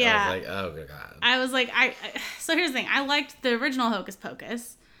pick. Yeah. I was like, oh god. I was like, so here's the thing, I liked the original Hocus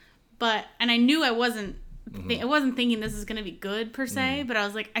Pocus, and I knew I wasn't thinking this is gonna be good per se, but I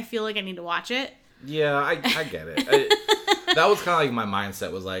was like, I feel like I need to watch it. Yeah, I get it. That was kind of my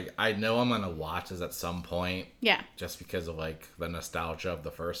mindset was I know I'm going to watch this at some point. Yeah. Just because of the nostalgia of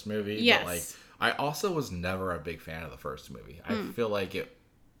the first movie. Yes. But I also was never a big fan of the first movie. I feel like it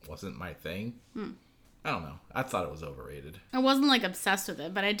wasn't my thing. I don't know. I thought it was overrated. I wasn't obsessed with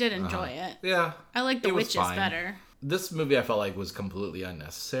it, but I did enjoy it. Yeah. I like the witches better. This movie I felt was completely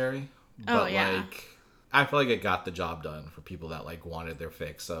unnecessary. But yeah. I feel like it got the job done for people that wanted their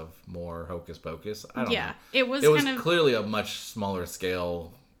fix of more Hocus Pocus. I don't know. It was clearly a much smaller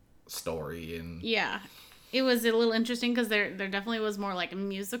scale story, and it was a little interesting because there definitely was more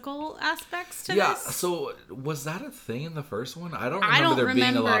musical aspects to this. Yeah, so was that a thing in the first one? I don't remember there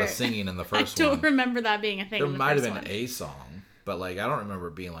being a lot of singing in the first one. I don't remember that being a thing. There might have been a song, but I don't remember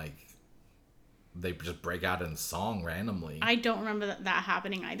it being they just break out in song randomly. I don't remember that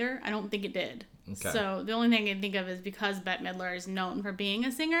happening either. I don't think it did. Okay. So the only thing I can think of is because Bette Midler is known for being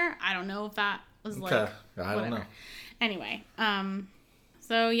a singer. I don't know if that was I don't know. Anyway,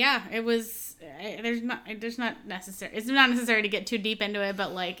 so yeah, it was. There's not necessary. It's not necessary to get too deep into it,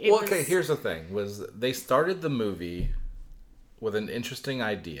 but okay. Here's the thing: was they started the movie with an interesting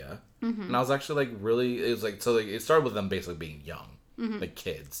idea, and I was actually really. It was so it started with them basically being young.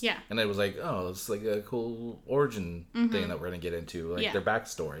 Kids. Yeah. And it was it's a cool origin thing that we're going to get into, their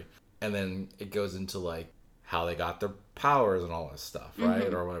backstory. And then it goes into, how they got their powers and all this stuff,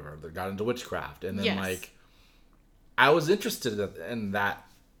 right? Or whatever. They got into witchcraft. And then, I was interested in that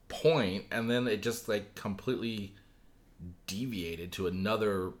point, and then it just, completely deviated to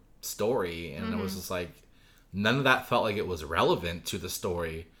another story. And it was just, none of that felt like it was relevant to the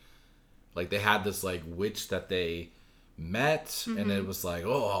story. They had this, witch that they met, and it was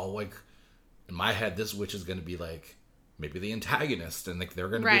in my head this witch is going to be maybe the antagonist, and they're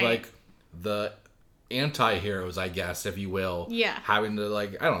going to be the anti-heroes, I guess, if you will, having to I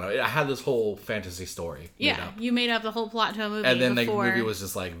don't know, I had this whole fantasy story you made up the whole plot to a movie, and then the movie was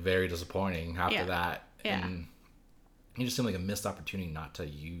just very disappointing after that, Yeah. And it just seemed like a missed opportunity not to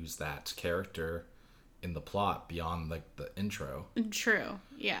use that character in the plot beyond the intro. True.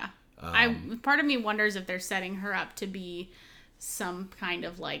 Yeah. Part of me wonders if they're setting her up to be some kind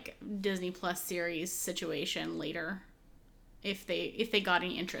of Disney Plus series situation later, if they got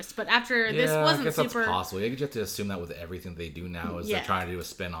any interest. But after this wasn't I guess super. That's possible. You have to assume that with everything they do now is they're trying to do a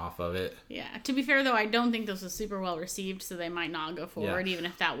spin off of it. Yeah. To be fair though, I don't think this was super well received, so they might not go forward, even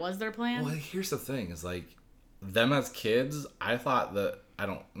if that was their plan. Well, here's the thing: is them as kids. I thought that I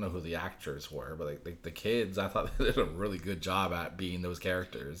don't know who the actors were, but the kids, I thought they did a really good job at being those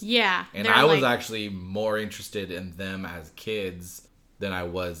characters. Yeah. And I was actually more interested in them as kids than I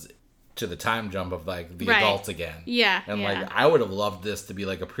was to the time jump of the adults again. Yeah. And I would have loved this to be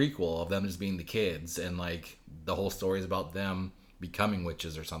a prequel of them just being the kids, and the whole story is about them becoming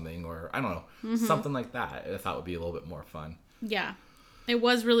witches or something, or I don't know, something like that. I thought would be a little bit more fun. Yeah. It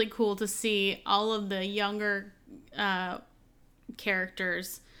was really cool to see all of the younger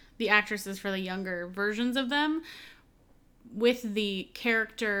characters, the actresses for the younger versions of them, with the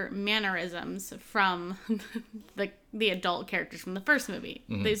character mannerisms from the adult characters from the first movie.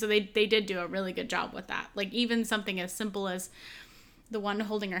 They did do a really good job with that. Even something as simple as the one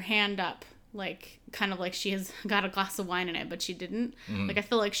holding her hand up like kind of like she has got a glass of wine in it, but she didn't. Like I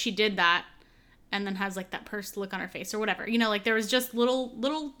feel like she did that and then has like that pursed look on her face or whatever. You know, like there was just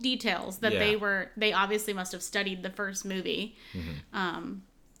little details that they obviously must have studied the first movie.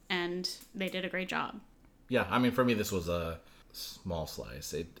 And they did a great job. Yeah, I mean, for me, this was a small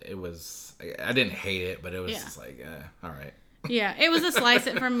slice. It was, I didn't hate it, but it was just like, all right. Yeah, it was a slice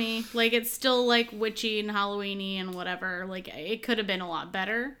it from me. Like, it's still, like, witchy and Halloween-y and whatever. Like, it could have been a lot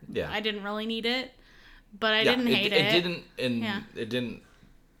better. Yeah. I didn't really need it, but I didn't hate it. It didn't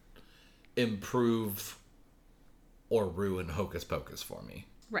improve or ruin Hocus Pocus for me.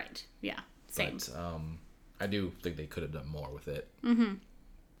 Right, yeah, same. But, I do think they could have done more with it.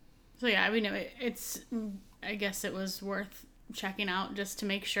 So, yeah, I mean, I guess it was worth checking out just to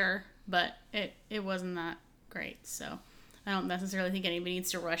make sure, but it wasn't that great, so I don't necessarily think anybody needs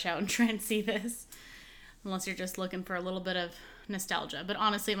to rush out and try and see this unless you're just looking for a little bit of nostalgia. But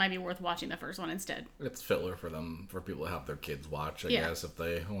honestly, it might be worth watching the first one instead. It's filler for people to have their kids watch, I guess, if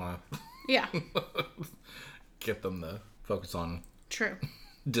they want to get them to focus on True.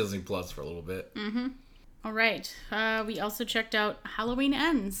 Disney Plus for a little bit. All right. We also checked out Halloween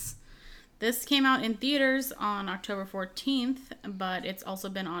Ends. This came out in theaters on October 14th, but it's also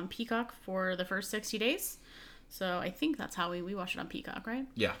been on Peacock for the first 60 days. So I think that's how we watched it on Peacock, right?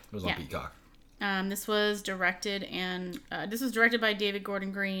 Yeah, it was on Peacock. This was directed by David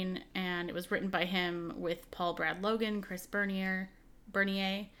Gordon Green, and it was written by him with Paul Brad Logan, Chris Bernier,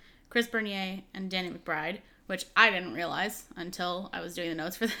 and Danny McBride, which I didn't realize until I was doing the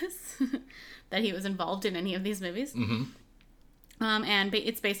notes for this, that he was involved in any of these movies. And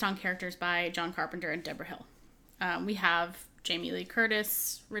it's based on characters by John Carpenter and Deborah Hill. We have Jamie Lee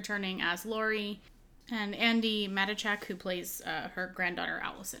Curtis returning as Laurie, and Andy Matichak, who plays her granddaughter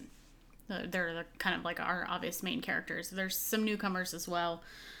Allison. They're kind of like our obvious main characters. There's some newcomers as well.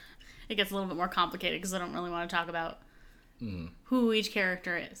 It gets a little bit more complicated because I don't really want to talk about who each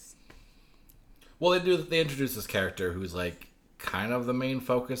character is. Well, they introduce this character who's like kind of the main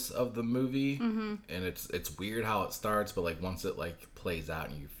focus of the movie, and it's weird how it starts, but like once it like plays out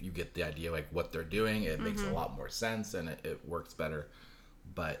and you get the idea like what they're doing, it makes a lot more sense and it works better.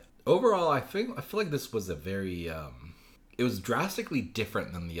 But overall, I feel like this was a very it was drastically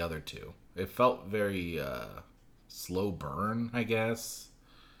different than the other two. It felt very slow burn, I guess.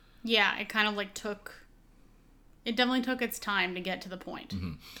 Yeah, it kind of like it definitely took its time to get to the point.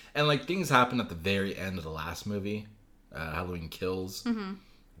 And like things happened at the very end of the last movie, Halloween Kills,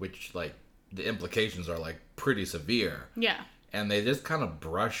 which like the implications are like pretty severe. Yeah. And they just kind of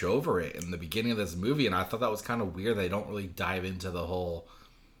brush over it in the beginning of this movie, and I thought that was kind of weird. They don't really dive into the whole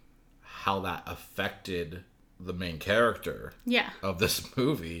how that affected the main character of this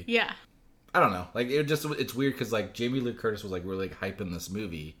movie. Yeah. I don't know. Like it's weird because like Jamie Lee Curtis was like really like, hyping this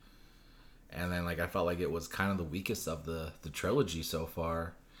movie, and then like I felt like it was kind of the weakest of the trilogy so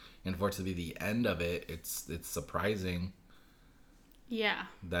far, and for it to be the end of it, it's surprising. Yeah.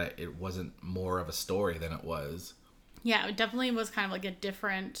 That it wasn't more of a story than it was. Yeah, it definitely was kind of like a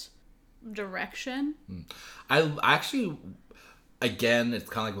different direction. I actually, again, it's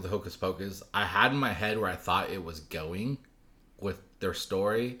kind of like with Hocus Pocus. I had in my head where I thought it was going with their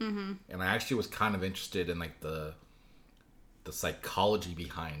story, and I actually was kind of interested in like the psychology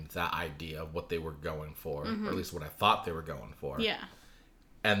behind that idea of what they were going for, or at least what I thought they were going for. Yeah.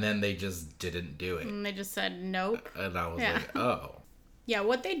 And then they just didn't do it. And they just said nope. And I was like, oh. Yeah,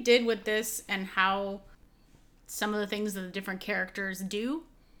 what they did with this and how some of the things that the different characters do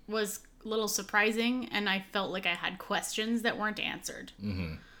was a little surprising, and I felt like I had questions that weren't answered.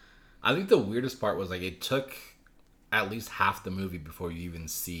 I think the weirdest part was like it took at least half the movie before you even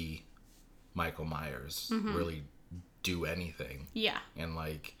see Michael Myers really do anything. Yeah. And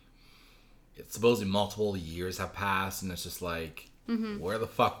like it's supposedly multiple years have passed, and it's just like where the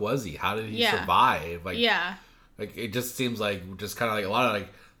fuck was he? How did he survive? Like like it just seems like just kind of like a lot of like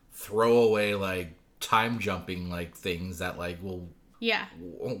throwaway like time jumping like things that like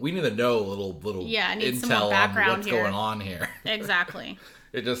we need to know a little intel on what's going on here. Exactly.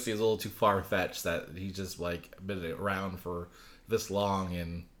 It just seems a little too far-fetched that he's just like been around for this long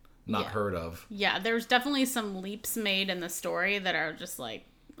and not heard of. Yeah, there's definitely some leaps made in the story that are just like,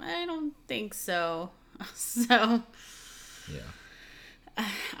 I don't think so. So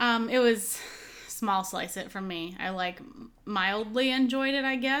it was small slice it from me. I like mildly enjoyed it,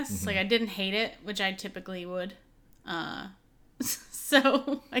 I guess. Like I didn't hate it, which I typically would.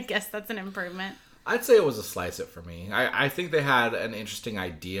 So I guess that's an improvement. I'd say it was a slice it for me. I think they had an interesting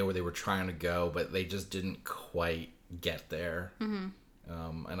idea where they were trying to go, but they just didn't quite get there. And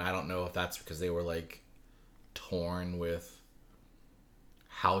I don't know if that's because they were like torn with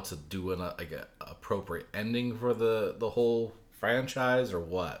how to do an appropriate ending for the whole franchise or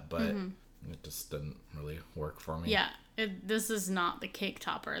what, but it just didn't really work for me. Yeah, this is not the cake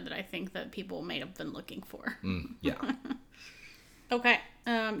topper that I think that people may have been looking for. Yeah. Okay.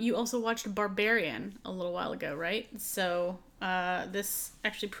 You also watched Barbarian a little while ago, right? So this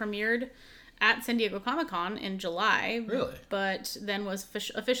actually premiered at San Diego Comic-Con in July. Really? But then was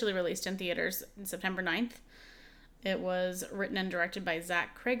officially released in theaters on September 9th. It was written and directed by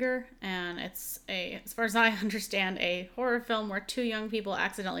Zach Krager, and it's as far as I understand, a horror film where two young people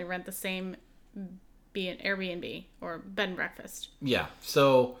accidentally rent the same Airbnb or bed and breakfast. Yeah.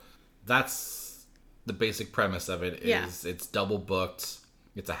 So that's the basic premise of it. Is It's double booked.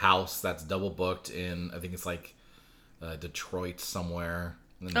 It's a house that's double booked in, I think it's like Detroit somewhere.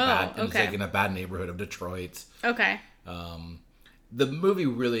 It's like in a bad neighborhood of Detroit. Okay. The movie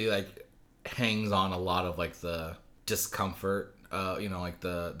really like hangs on a lot of like the discomfort, like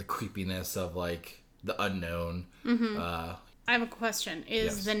the creepiness of like the unknown. I have a question.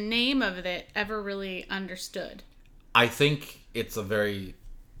 Is the name of it ever really understood? I think it's a very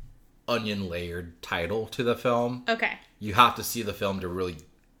onion layered title to the film. Okay. You have to see the film to really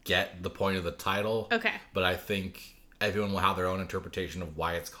get the point of the title. Okay. But I think everyone will have their own interpretation of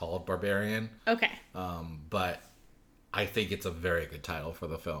why it's called Barbarian. Okay. But I think it's a very good title for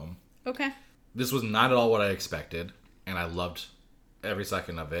the film. Okay. This was not at all what I expected, and I loved every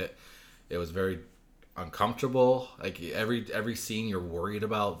second of it. It was very uncomfortable. Like every scene, you're worried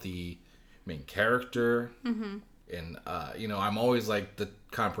about the main character, and I'm always like the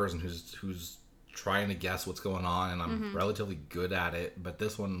kind of person who's trying to guess what's going on, and I'm relatively good at it. But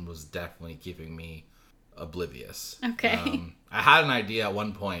this one was definitely keeping me oblivious. Okay. I had an idea at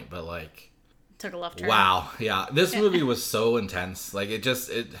one point, but like. Took a left turn. Wow, yeah. This movie was so intense. Like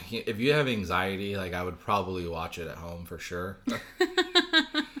if you have anxiety, like I would probably watch it at home for sure.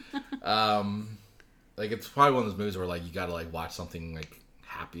 Like it's probably one of those movies where like you gotta like watch something like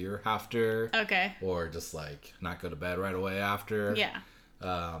happier after. Okay. Or just like not go to bed right away after. Yeah.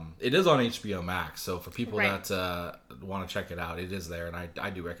 It is on HBO Max, so for people Right. that want to check it out, it is there, and I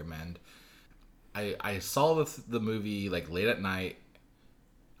do recommend. I saw the movie like late at night.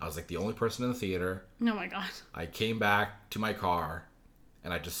 I was like the only person in the theater. Oh my god. I came back to my car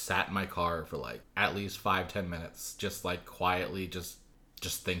and I just sat in my car for like at least 5-10 minutes, just like quietly, just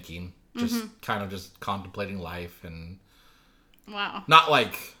thinking, just kind of just contemplating life, and Wow. not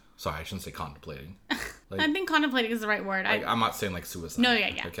like, sorry, I shouldn't say contemplating. Like, I think contemplating is the right word. I'm not saying like suicide. No,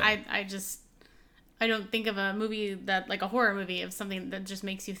 yeah. Okay. I don't think of a movie that, like a horror movie, of something that just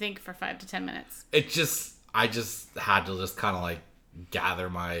makes you think for 5 to 10 minutes. I just had to just kind of like gather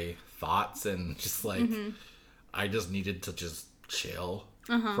my thoughts and just like I just needed to just chill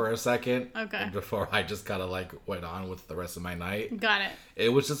for a second. Okay. Before I just kind of like went on with the rest of my night. Got it. It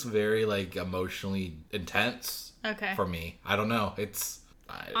was just very like emotionally intense. Okay. For me, I don't know.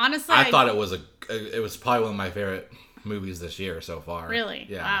 Honestly, I thought it was probably one of my favorite movies this year so far. Really?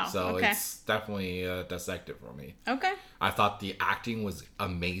 Yeah. Wow. So Okay. it's definitely dissected for me. Okay. I thought the acting was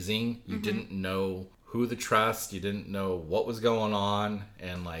amazing. You didn't know who to trust. You didn't know what was going on,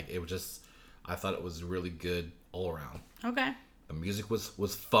 and like it was just, I thought it was really good all around. Okay. The music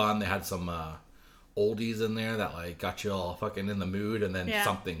was fun. They had some oldies in there that like got you all fucking in the mood, and then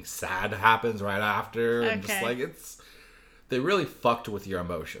something sad happens right after, and just like they really fucked with your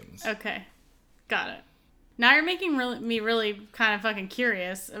emotions. Okay. Got it. Now you're making me really kind of fucking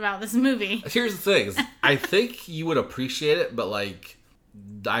curious about this movie. Here's the thing: is I think you would appreciate it, but like,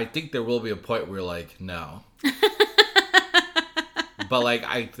 I think there will be a point where you're like, no. But like,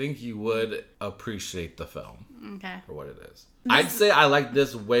 I think you would appreciate the film for what it is. I'd say I liked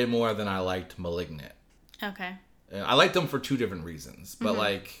this way more than I liked Malignant. Okay. And I liked them for two different reasons, but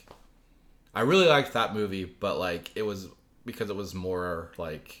like, I really liked that movie, but like, it was because it was more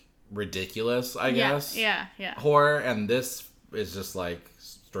like ridiculous, I guess. Yeah. Horror, and this is just like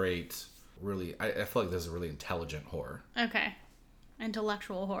straight. Really, I feel like this is really intelligent horror. Okay.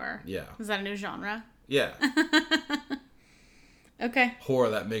 Intellectual horror. Yeah. Is that a new genre? Yeah. Okay.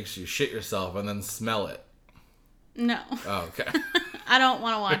 Horror that makes you shit yourself and then smell it. No. Oh, okay. I don't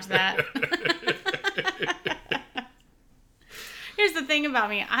want to watch that. Here's the thing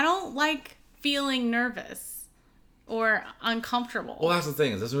about me. I don't like feeling nervous or uncomfortable. Well, that's the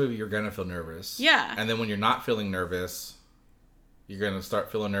thing. Is this movie you're going to feel nervous. Yeah. And then when you're not feeling nervous, you're going to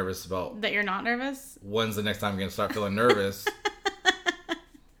start feeling nervous about... That you're not nervous? When's the next time you're going to start feeling nervous?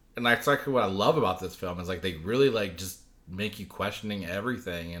 And that's actually what I love about this film. Is like they really like just make you questioning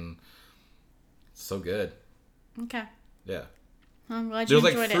everything, and it's so good. Okay. Yeah. I'm glad you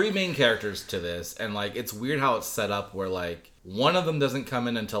There's enjoyed like 3 it. main characters to this, and like it's weird how it's set up where like one of them doesn't come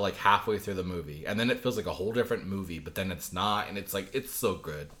in until like halfway through the movie, and then it feels like a whole different movie, but then it's not, and it's like it's so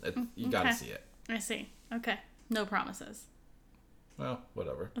good. You gotta see it. I see. Okay. No promises. Well,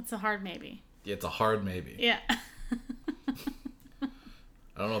 whatever. It's a hard maybe. It's a hard maybe. Yeah. I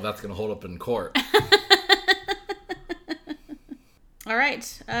don't know if that's gonna hold up in court. All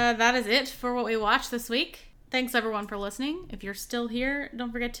right. That is it for what we watched this week. Thanks everyone for listening. If you're still here,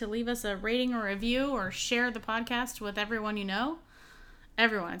 don't forget to leave us a rating or review or share the podcast with everyone you know.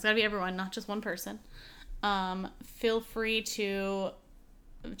 Everyone. It's got to be everyone, not just one person. Feel free to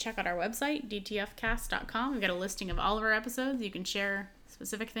check out our website, dtfcast.com. We've got a listing of all of our episodes. You can share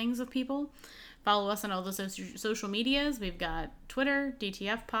specific things with people. Follow us on all the social medias. We've got Twitter,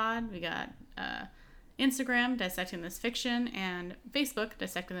 DTF Pod. We got Instagram, Dissecting This Fiction, and Facebook,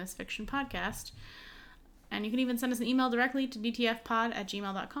 Dissecting This Fiction Podcast. And you can even send us an email directly to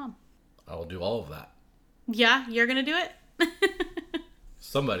dtfpod@gmail.com. I will do all of that. Yeah, you're going to do it?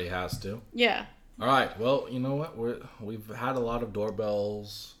 Somebody has to. Yeah. All right. Well, you know what? We've had a lot of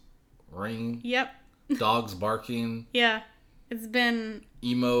doorbells ring. Yep. Dogs barking. Yeah. It's been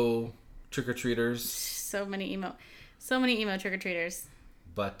Emo trick-or-treaters. so many emo trick-or-treaters.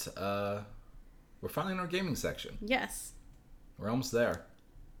 But we're finally in our gaming section. Yes. We're almost there.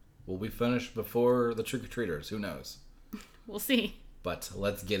 Will we finish before the trick-or-treaters? Who knows? We'll see. But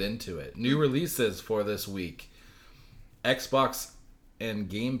let's get into it. New releases for this week. Xbox and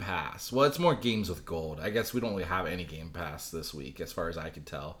Game Pass. Well, it's more games with gold. I guess we don't really have any Game Pass this week, as far as I can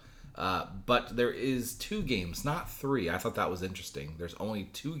tell. But there is 2 games, not 3. I thought that was interesting. There's only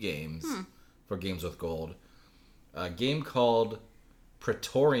 2 games for games with gold. A game called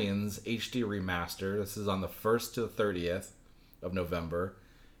Praetorians HD Remaster. This is on the 1st to the 30th of November.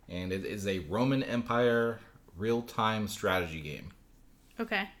 And it is a Roman Empire real-time strategy game.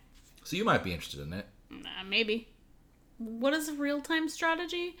 Okay. So you might be interested in it. Maybe. What is a real-time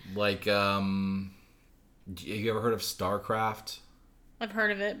strategy? Like, have you ever heard of StarCraft? I've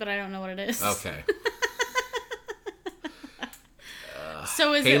heard of it, but I don't know what it is. Okay.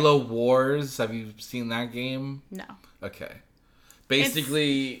 So is Halo Wars, have you seen that game? No. Okay.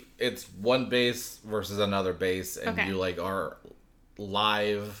 Basically, it's one base versus another base, and Okay. you like are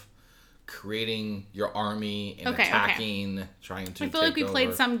live creating your army and Okay. attacking, trying to I feel like we take played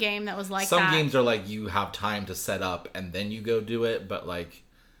over. some game that was like Some that. games are like you have time to set up and then you go do it, but like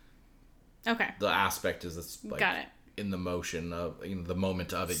Okay. the aspect is it's like Got it. in the motion of the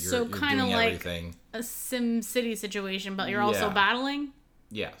moment of it. You're, So you're kinda doing like everything. a Sim City situation, but you're also Yeah. battling?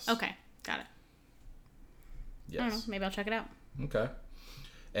 Yes. Okay. Got it. I don't know. Yes. Maybe I'll check it out. Okay.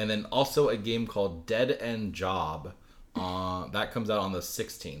 And then also a game called Dead End Job. That comes out on the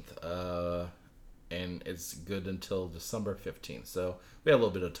 16th. And it's good until December 15th. So we have a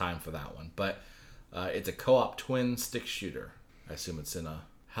little bit of time for that one. But it's a co-op twin stick shooter. I assume it's in a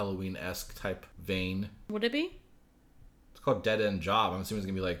Halloween-esque type vein. Would it be? It's called Dead End Job. I'm assuming it's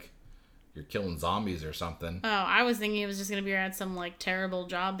going to be like you're killing zombies or something. Oh, I was thinking it was just going to be at some like terrible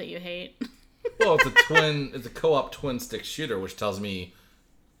job that you hate. Well, it's a co-op twin stick shooter, which tells me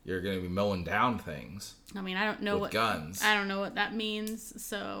you're going to be mowing down things I mean, I don't know with what guns. I don't know what that means,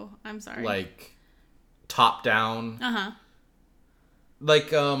 so I'm sorry. Like top down. Uh-huh. Like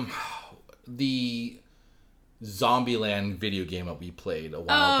the Zombieland video game that we played a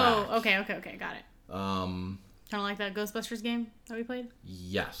while back. Oh, okay, got it. Um Kind of like that Ghostbusters game that we played?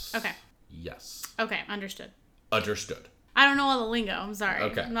 yes. Okay. Yes. Okay, understood. Understood. I don't know all the lingo. I'm sorry.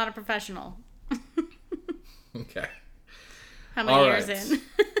 Okay. I'm not a professional. Okay. How many All years right. in?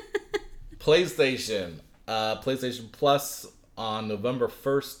 PlayStation. PlayStation Plus on November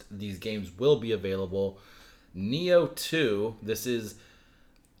 1st. These games will be available. Neo 2. This is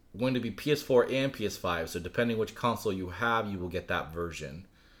going to be PS4 and PS5. So depending which console you have, you will get that version.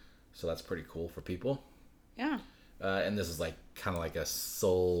 So that's pretty cool for people. Yeah. And this is like kind of like a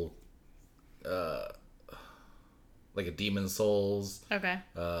soul, like a Demon Souls, Okay.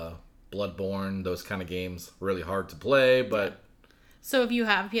 Bloodborne, those kind of games. Really hard to play, but So if you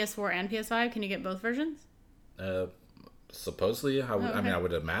have PS4 and PS5, can you get both versions? supposedly, I okay. mean, I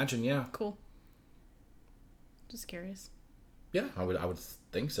would imagine, yeah, Cool. Just curious. yeah, I would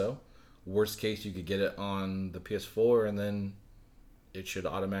think so. Worst case, you could get it on the PS4, and then it should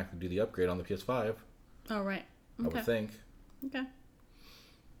automatically do the upgrade on the PS5. Oh, right. I would think. Okay.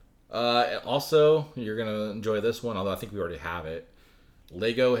 Also, you're gonna enjoy this one, although I think we already have it.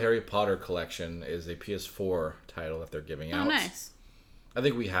 Lego Harry Potter Collection is a PS4 title that they're giving out. Oh, nice. I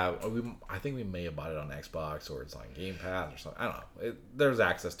think we have. I think we may have bought it on Xbox or it's on Game Pass or something. I don't know. There's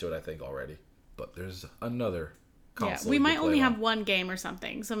access to it, I think, already. But there's another console. we you might could only play it have on. one game or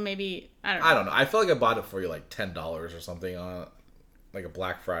something, so maybe I don't know. I don't know. I feel like I bought it for you like $10 or something on like a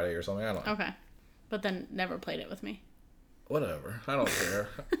Black Friday or something. I don't know. Okay, but then never played it with me. Whatever. I don't care.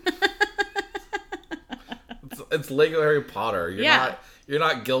 it's Lego Harry Potter. You're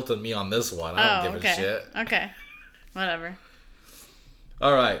not guilting me on this one. I don't give a shit. Okay, whatever.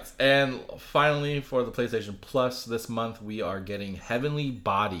 All right, and finally for the PlayStation Plus this month, we are getting Heavenly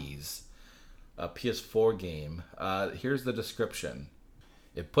Bodies, a PS4 game. Here's the description.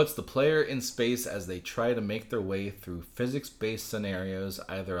 It puts the player in space as they try to make their way through physics-based scenarios,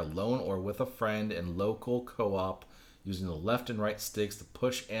 either alone or with a friend in local co-op, using the left and right sticks to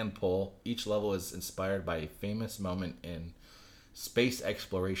push and pull. Each level is inspired by a famous moment in space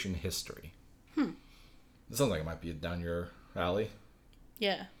exploration history. It sounds like it might be down your alley.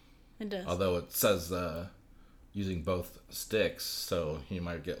 Yeah, it does. Although it says using both sticks, so you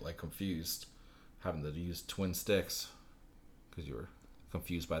might get like confused having to use twin sticks because you were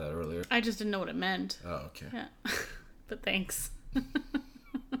confused by that earlier. I just didn't know what it meant. Oh, okay. Yeah, but thanks. I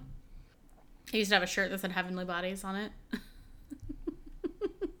used to have a shirt that said Heavenly Bodies on it.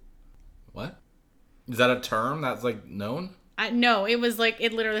 What? Is that a term that's like known? No, it was like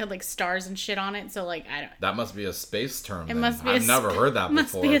it literally had like stars and shit on it. So like I don't. That must be a space term. It then. must be. I've never heard that before.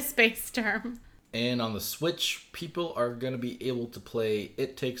 Must be a space term. And on the Switch, people are going to be able to play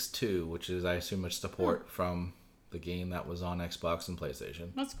It Takes Two, which is, I assume, a support from the game that was on Xbox and PlayStation.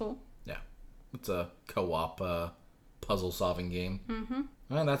 That's cool. Yeah. It's a co-op puzzle-solving game. Mm-hmm.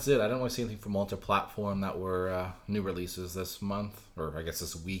 And that's it. I don't really see anything from multi-platform that were new releases this month, or I guess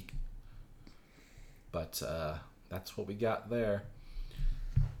this week. But that's what we got there.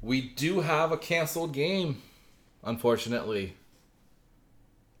 We do have a canceled game, unfortunately,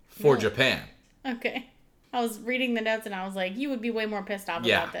 for Japan. Okay. I was reading the notes and I was like, you would be way more pissed off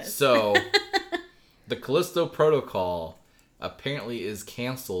about this. So the Callisto Protocol apparently is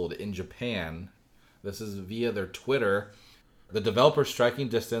canceled in Japan. This is via their Twitter. The developer Striking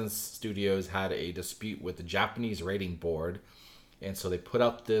Distance Studios had a dispute with the Japanese rating board, and so they put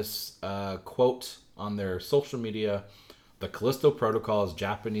up this quote on their social media. The Callisto Protocol's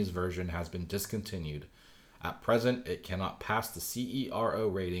Japanese version has been discontinued. At present, it cannot pass the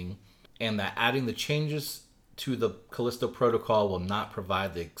CERO rating, and that adding the changes to the Callisto Protocol will not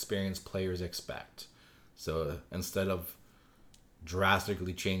provide the experience players expect. So instead of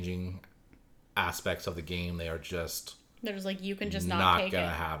drastically changing aspects of the game, they are just They're just like, you can just not take gonna it.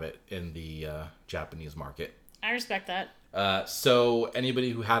 have it in the Japanese market. I respect that. So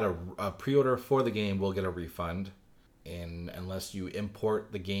anybody who had a pre-order for the game will get a refund, and unless you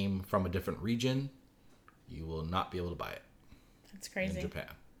import the game from a different region, you will not be able to buy it. That's crazy. In Japan.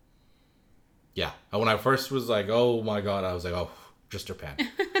 Yeah. When I first was like, oh my god, I was like, oh, just Japan.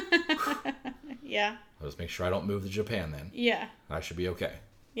 Yeah. I'll just make sure I don't move to Japan then. Yeah. I should be okay.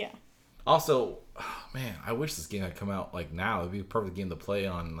 Yeah. Also, oh, man, I wish this game had come out like now. It'd be a perfect game to play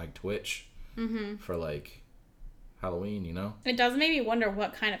on like Twitch for like Halloween, you know? It does make me wonder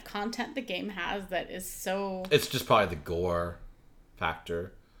what kind of content the game has that is so... It's just probably the gore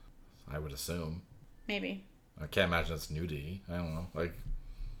factor, I would assume. Maybe. I can't imagine it's nudity. I don't know. Like,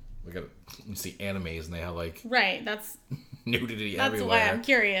 you see animes and they have like Right, that's nudity that's everywhere. why I'm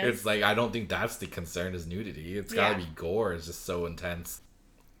curious. It's like, I don't think that's the concern is nudity. It's gotta be gore. It's just so intense.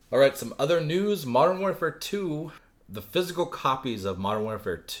 Alright, some other news. Modern Warfare 2. The physical copies of Modern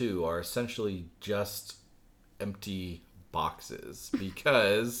Warfare 2 are essentially just empty boxes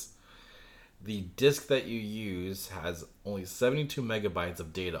because the disc that you use has only 72 megabytes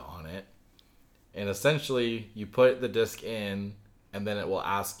of data on it. And essentially, you put the disc in, and then it will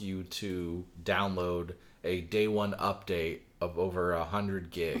ask you to download a day one update of over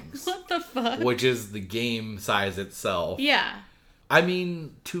 100 gigs. What the fuck? Which is the game size itself. Yeah. I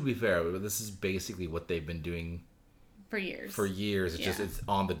mean, to be fair, this is basically what they've been doing For years. It's just, it's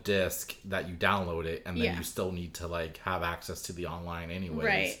on the disc that you download it, and then Yeah. you still need to, like, have access to the online anyways.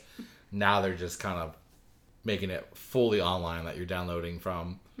 Right. Now they're just kind of making it fully online that you're downloading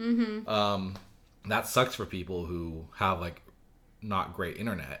from. Mm-hmm. That sucks for people who have, like, not great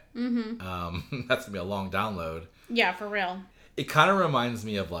internet. Mm-hmm. That's gonna be a long download. Yeah, for real. It kind of reminds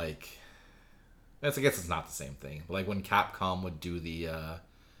me of, like, I guess it's not the same thing. Like, when Capcom would do the,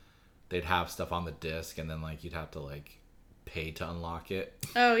 they'd have stuff on the disc, and then, like, you'd have to, like, pay to unlock it.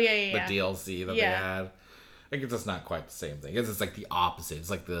 Oh, yeah. The DLC that they had. I guess it's not quite the same thing. I guess it's, like, the opposite. It's,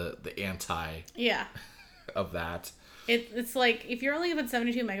 like, the anti Yeah. of that. It's like, if you're only given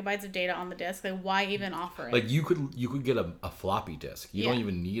 72 megabytes of data on the disc, like, why even offer it? Like, you could get a floppy disk. You don't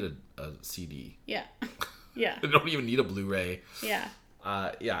even need a CD. Yeah. Yeah. You don't even need a Blu-ray. Yeah.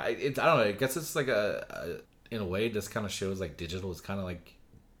 I don't know. I guess it's like in a way, this kind of shows like digital is kind of like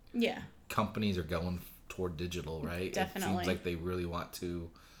Yeah. companies are going toward digital, right? Definitely. It seems like they really want to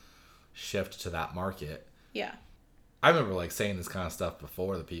shift to that market. Yeah. I remember like saying this kind of stuff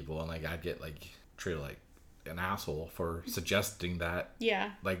before the people, and like I'd get like treated like an asshole for suggesting that.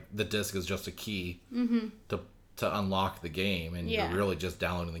 Yeah. Like the disc is just a key to unlock the game, and Yeah. you're really just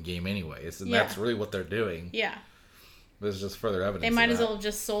downloading the game anyways, and Yeah. that's really what they're doing. Yeah. There's just further evidence. They might of as that. well have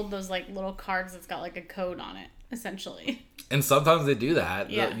just sold those like little cards that's got like a code on it, essentially. And sometimes they do that.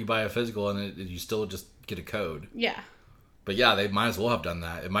 Yeah. You buy a physical and you still just get a code. Yeah. But yeah, they might as well have done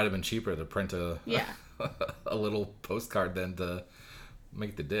that. It might have been cheaper to print a Yeah. a little postcard than to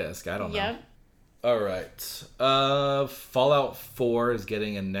make the disc. I don't know. Yep. All right. Fallout 4 is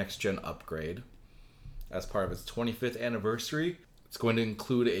getting a next-gen upgrade as part of its 25th anniversary. It's going to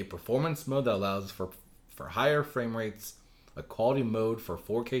include a performance mode that allows for higher frame rates, a quality mode for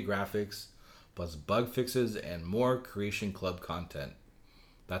 4K graphics, plus bug fixes and more Creation Club content.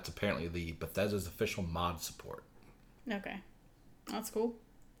 That's apparently the Bethesda's official mod support. Okay. That's cool.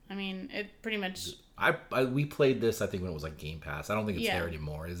 I mean, it pretty much... We played this, I think, when it was like Game Pass. I don't think it's Yeah. there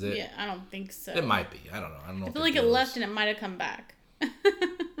anymore, is it? Yeah, I don't think so. It might be. I don't know. I don't know. I feel like it left and it might have come back.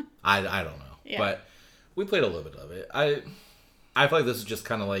 I don't know. Yeah. But we played a little bit of it. I feel like this is just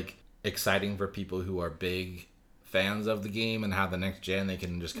kind of like exciting for people who are big fans of the game and have the next gen. They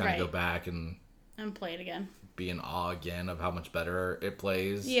can just kind of Right. go back and play it again. be in awe again of how much better it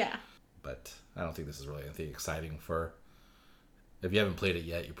plays. Yeah. But I don't think this is really anything exciting for... If you haven't played it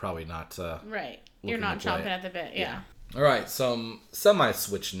yet, you're probably not... Right. You're looking not to play chomping it. at the bit. Yeah. All right, some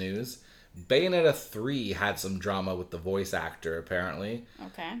semi-Switch news. Bayonetta 3 had some drama with the voice actor, apparently.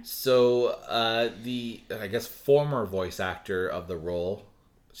 Okay. So, the, I guess, former voice actor of the role,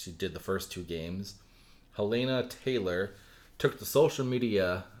 she did the first two games, Helena Taylor, took to social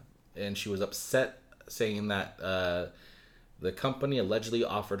media and she was upset, saying that the company allegedly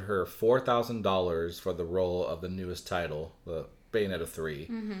offered her $4,000 for the role of the newest title, the Bayonetta 3.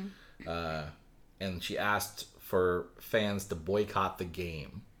 And she asked for fans to boycott the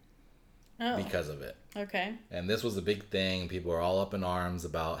game Oh. because of it. Okay. And this was a big thing. People were all up in arms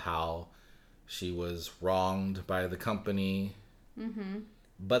about how she was wronged by the company.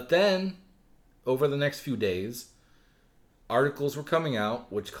 But then, over the next few days, articles were coming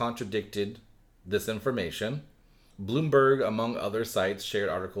out which contradicted this information. Bloomberg, among other sites, shared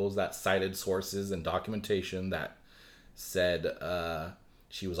articles that cited sources and documentation that said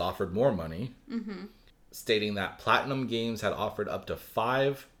she was offered more money, stating that Platinum Games had offered up to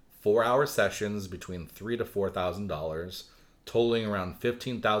 5 4-hour sessions between $3,000 to $4,000, totaling around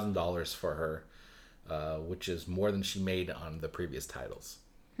 $15,000 for her, which is more than she made on the previous titles.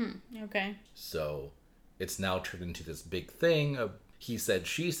 Okay. So it's now turned into this big thing of he said,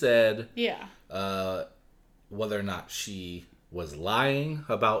 she said, Yeah. whether or not she was lying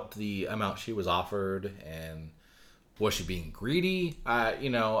about the amount she was offered and was she being greedy?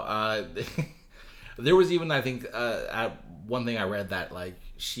 There was even, I think, one thing I read that like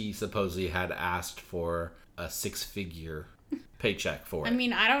she supposedly had asked for a 6-figure paycheck for it. I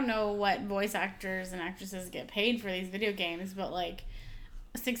mean, I don't know what voice actors and actresses get paid for these video games, but like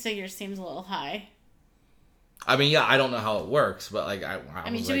 6 figures seems a little high. I mean, yeah, I don't know how it works, but like I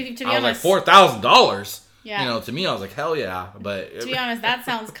mean, was to like, be I was honest- like $4,000. Yeah. You know, to me, I was like, hell yeah. But To be honest, that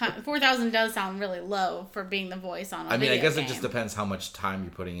sounds $4,000 does sound really low for being the voice on a I mean, video I guess game. it just depends how much time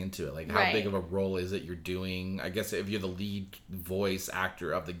you're putting into it. Like, how Right. big of a role is it you're doing? I guess if you're the lead voice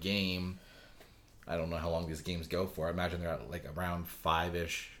actor of the game, I don't know how long these games go for. I imagine they're at like around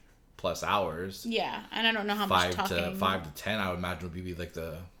 5-ish plus hours. Yeah, and I don't know how much 5 talking. to 5 to 10, I would imagine would be like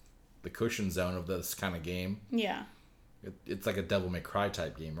the cushion zone of this kind of game. Yeah. It's like a Devil May Cry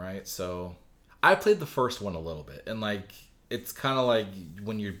type game, right? So I played the first one a little bit, and like it's kind of like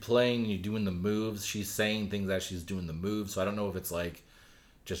when you're playing, you're doing the moves. She's saying things as she's doing the moves, so I don't know if it's like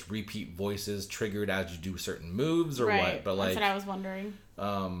just repeat voices triggered as you do certain moves or Right. what. But That's like, what I was wondering.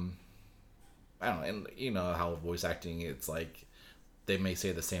 I don't know, and you know how voice acting, it's like they may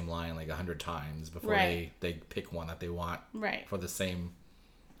say the same line like 100 times before Right. they pick one that they want Right. for the same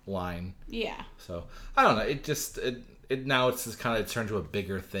line. Yeah. So I don't know. It just it now it's just kind of turned to a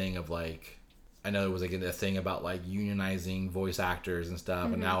bigger thing of like, I know it was like a thing about like unionizing voice actors and stuff,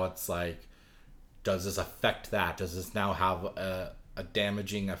 and now it's like, does this affect that? Does this now have a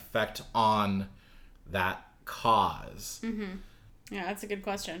damaging effect on that cause? Yeah, that's a good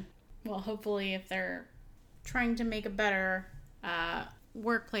question. Well, hopefully, if they're trying to make a better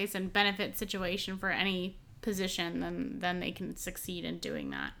workplace and benefit situation for any position, then they can succeed in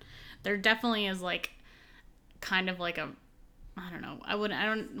doing that. There definitely is like kind of like a I don't know. I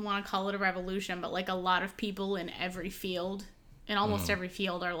don't want to call it a revolution, but like a lot of people in every field, in almost every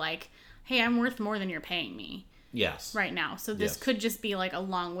field, are like, hey, I'm worth more than you're paying me. Yes. Right now. So this could just be like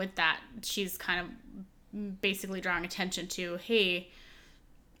along with that, she's kind of basically drawing attention to, hey,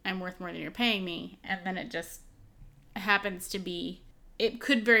 I'm worth more than you're paying me. And then it just happens to be, it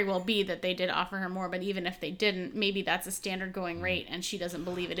could very well be that they did offer her more, but even if they didn't, maybe that's a standard going rate and she doesn't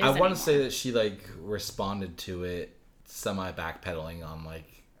believe it is I want to say that she like responded to it semi backpedaling on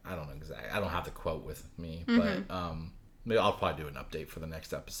like, I don't know exactly. I don't have the quote with me, but maybe I'll probably do an update for the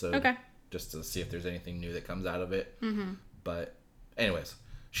next episode. Okay. Just to see if there's anything new that comes out of it. But anyways,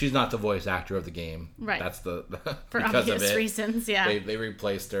 she's not the voice actor of the game. Right. That's the for because obvious of it, reasons, yeah. They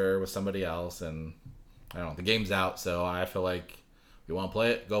replaced her with somebody else, and I don't know. The game's out, so I feel like if you want to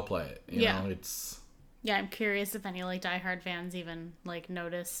play it, go play it. You know, it's. Yeah, I'm curious if any like diehard fans even like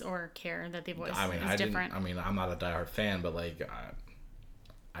notice or care that the voice is different. I'm not a diehard fan, but like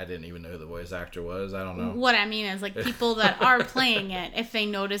I didn't even know who the voice actor was. I don't know. What I mean is like people that are playing it, if they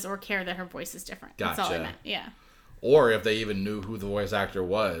notice or care that her voice is different. Gotcha. That's all I meant. Yeah. Or if they even knew who the voice actor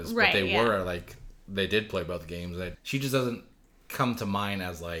was, right, but they were like they did play both games. She just doesn't come to mind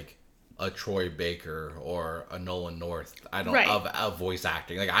as like a Troy Baker or a Nolan North. I don't of voice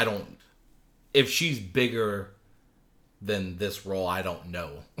acting. Like I don't. If she's bigger than this role, I don't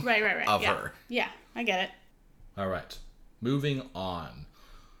know. Right. Of her. Yeah, I get it. All right, moving on.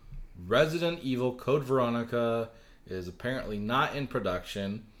 Resident Evil Code Veronica is apparently not in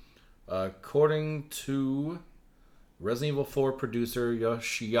production. According to Resident Evil 4 producer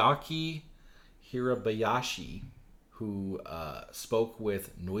Yoshiaki Hirabayashi, who spoke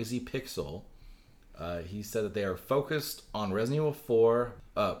with Noisy Pixel, he said that they are focused on Resident Evil 4,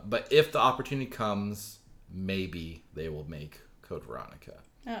 but if the opportunity comes, maybe they will make Code Veronica.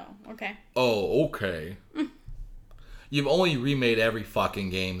 Oh, okay. Oh, okay. You've only remade every fucking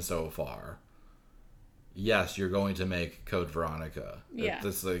game so far. Yes, you're going to make Code Veronica. Yeah.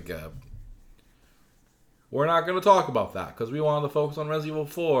 It's like, we're not going to talk about that because we wanted to focus on Resident Evil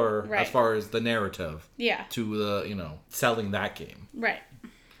 4 as far as the narrative. Yeah. To the, selling that game. Right.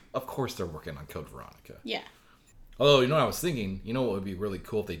 Of course they're working on Code Veronica. Yeah. Although, what I was thinking? You know what would be really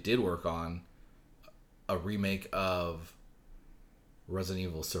cool if they did work on a remake of Resident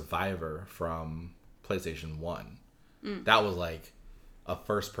Evil Survivor from PlayStation 1. That was like a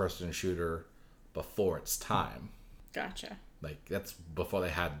first-person shooter before its time. Gotcha. Like, that's before they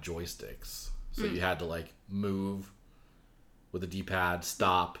had joysticks. So you had to, like, move with the D-pad,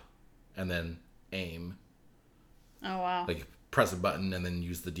 stop, and then aim. Oh, wow. Like, press a button and then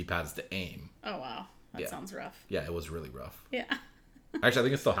use the D-pads to aim. Oh, wow. That sounds rough. Yeah, it was really rough. Yeah. Actually, I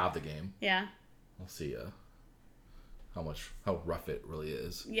think I still have the game. Yeah. We'll see how rough it really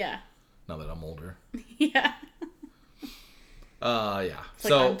is. Yeah. Now that I'm older. Yeah. Yeah. It's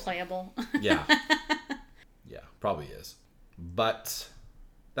like unplayable. Yeah. Yeah, probably is. But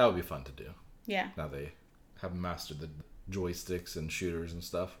that would be fun to do. Yeah. Now they have mastered the joysticks and shooters and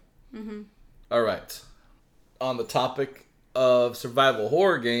stuff. Mm-hmm. All right. On the topic of survival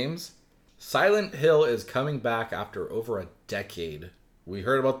horror games, Silent Hill is coming back after over a decade. We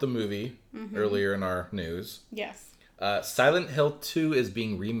heard about the movie earlier in our news. Yes. Silent Hill 2 is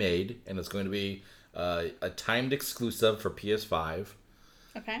being remade, and it's going to be a timed exclusive for PS5.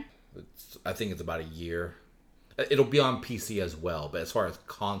 Okay. I think it's about a year. It'll be on PC as well, but as far as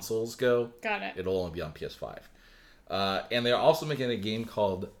consoles go, got it. It'll only be on PS5. And they're also making a game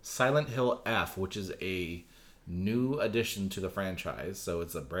called Silent Hill F, which is a new addition to the franchise. So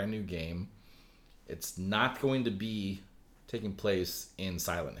it's a brand new game. It's not going to be taking place in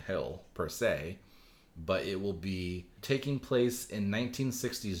Silent Hill per se, but it will be taking place in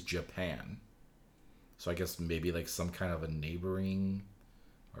 1960s Japan. So I guess maybe like some kind of a neighboring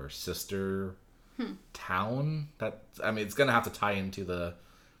or sister town. It's gonna have to tie into the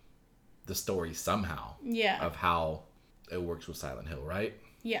story somehow. Yeah. Of how it works with Silent Hill, right?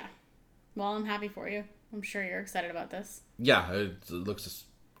 Yeah. Well, I'm happy for you. I'm sure you're excited about this. Yeah, it looks just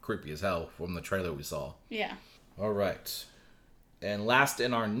creepy as hell from the trailer we saw. Yeah. All right. And last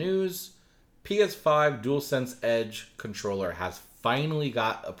in our news, PS5 DualSense Edge controller has finally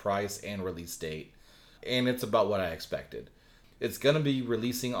got a price and release date. And it's about what I expected. It's going to be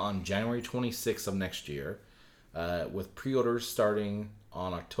releasing on January 26th of next year, with pre-orders starting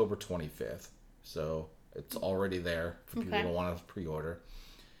on October 25th. So it's already there for people who want to pre-order.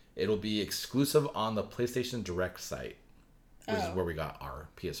 It'll be exclusive on the PlayStation Direct site, which is where we got our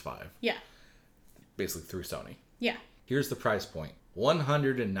PS5. Yeah. Basically through Sony. Yeah. Here's the price point.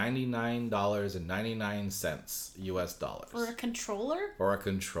 $199.99 US dollars. For a controller? For a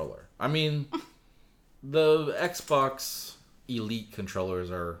controller. I mean, the Xbox Elite controllers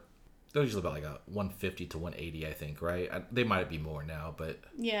they're usually about like a 150 to 180, I think, right? They might be more now, but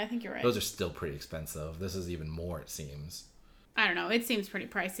Yeah, I think you're right. those are still pretty expensive. This is even more, it seems. I don't know. It seems pretty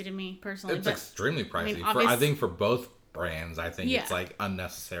pricey to me personally. It's extremely pricey. I mean, I think for both brands, I think Yeah. it's like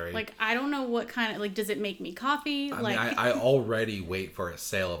unnecessary. Like, I don't know what kind of, like, does it make me coffee? I Like, mean, I already wait for a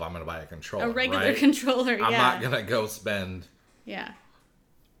sale if I'm going to buy a controller. a regular right? controller, yeah. I'm not going to go spend Yeah.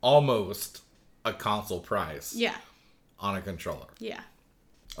 almost a console price Yeah. on a controller. Yeah.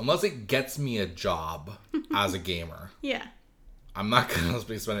 Unless it gets me a job as a gamer. Yeah. I'm not going to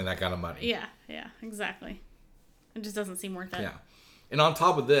be spending that kind of money. Yeah. Yeah. Exactly. It just doesn't seem worth it. Yeah. And on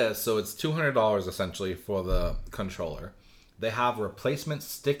top of this, so it's $200 essentially for the controller. They have replacement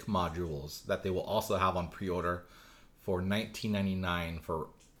stick modules that they will also have on pre-order for $19.99 for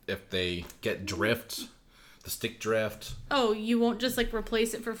if they get drift, the stick drift. Oh, you won't just like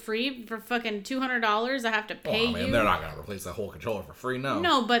replace it for free for fucking $200? I have to pay Well, I mean, you. they're not going to replace the whole controller for free, no.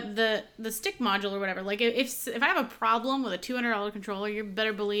 No, but the stick module or whatever. Like if I have a problem with a $200 controller, you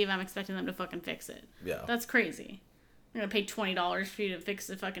better believe I'm expecting them to fucking fix it. Yeah. That's crazy. I'm gonna pay $20 for you to fix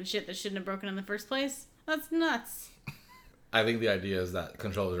the fucking shit that shouldn't have broken in the first place. That's nuts. I think the idea is that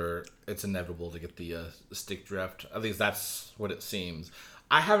controllers it's inevitable to get the stick drift. At least that's what it seems.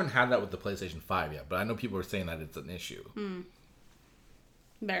 I haven't had that with the PlayStation 5 yet, but I know people are saying that it's an issue.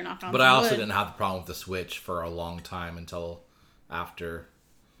 Better knock on. But some I also wood. didn't have the problem with the Switch for a long time until after,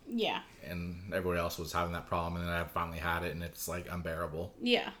 Yeah. and everybody else was having that problem, and then I finally had it, and it's like unbearable.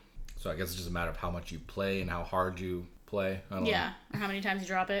 Yeah. So I guess it's just a matter of how much you play and how hard you play. I don't Yeah. Or how many times you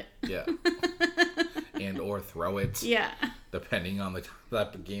drop it. know. Yeah. And or throw it, Yeah. depending on the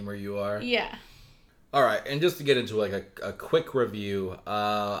type of gamer you are. Yeah. All right, and just to get into like a quick review,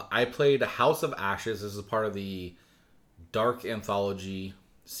 I played House of Ashes. This is part of the Dark Anthology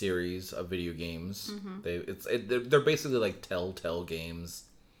series of video games. They're basically like Telltale games.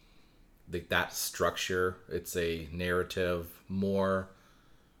 Like that structure, it's a narrative, more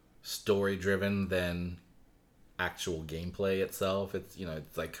story driven than actual gameplay itself. It's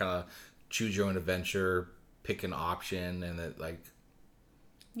it's like kind of choose your own adventure, pick an option, and it like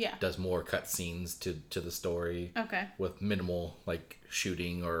Yeah. does more cutscenes to the story Okay. with minimal like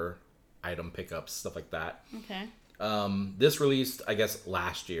shooting or item pickups, stuff like that. Okay. This released, I guess,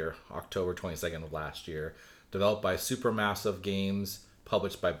 last year, October 22nd of last year. Developed by Supermassive Games,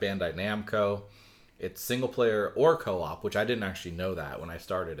 published by Bandai Namco. It's single player or co-op, which I didn't actually know that when I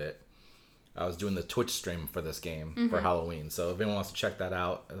started it. I was doing the Twitch stream for this game for Halloween. So if anyone wants to check that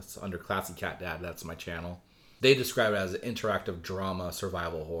out, it's under Classy Cat Dad. That's my channel. They describe it as an interactive drama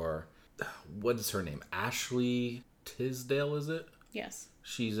survival horror. What is her name? Ashley Tisdale, is it? Yes.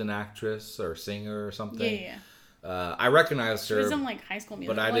 She's an actress or singer or something. Yeah. Yeah. I recognized She her, was in like High School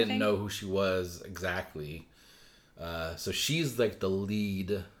Musical. but I didn't think. know who she was exactly. So she's like the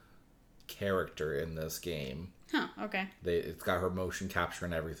lead character in this game. Huh. Okay. It's got her motion capture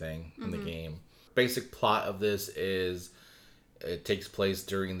and everything in the game. Basic plot of this is it takes place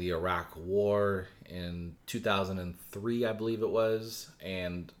during the Iraq War in 2003, I believe it was,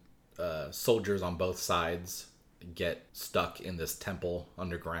 and soldiers on both sides get stuck in this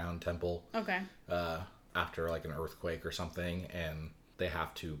underground temple, Okay. after like an earthquake or something, and they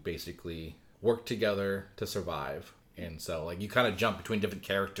have to basically work together to survive. And so like you kind of jump between different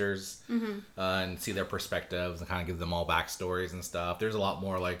characters and see their perspectives and kind of give them all backstories and stuff. There's a lot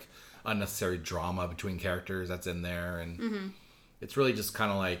more like unnecessary drama between characters that's in there, and it's really just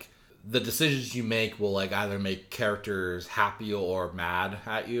kind of like the decisions you make will like either make characters happy or mad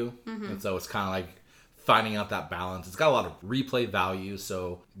at you. And so it's kind of like finding out that balance. It's got a lot of replay value,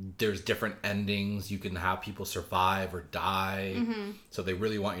 so there's different endings. You can have people survive or die. So they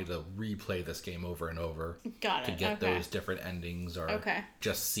really want you to replay this game over and over Got it. to get Okay. those different endings or Okay.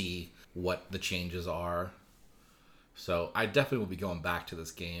 just see what the changes are. So I definitely will be going back to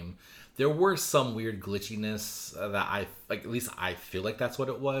this game. There were some weird glitchiness that I like. At least I feel like that's what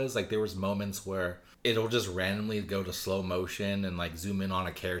it was. Like there was moments where it'll just randomly go to slow motion and like zoom in on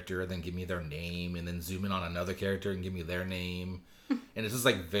a character, then give me their name, and then zoom in on another character and give me their name, and it's just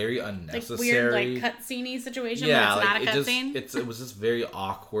like very Like unnecessary. weird, like cutscene-y situation. Yeah, where it's like not a cutscene. it was just very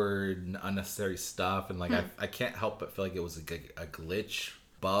awkward and unnecessary stuff, and like I can't help but feel like it was a glitch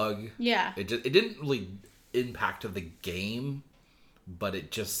bug. Yeah. It didn't really impact the game, but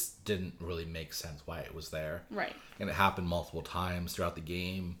it just didn't really make sense why it was there. Right. And it happened multiple times throughout the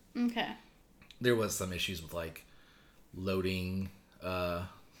game. Okay. There was some issues with like loading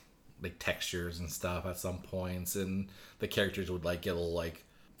like textures and stuff at some points, and the characters would like get a little like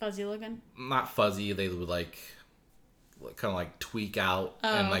Fuzzy looking. not fuzzy, they would like kind of like tweak out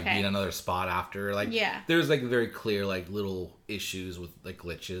Oh, and like okay. be in another spot after. Like, Yeah. there's like very clear like little issues with like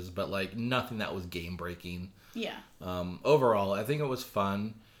glitches, but like nothing that was game breaking. Yeah. Overall, I think it was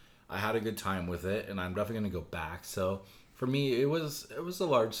fun. I had a good time with it, and I'm definitely gonna go back. So for me, it was a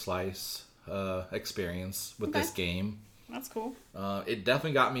large slice experience with this game. That's cool. It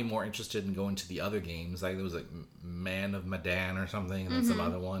definitely got me more interested in going to the other games. Like there was like Man of Medan or something, and then some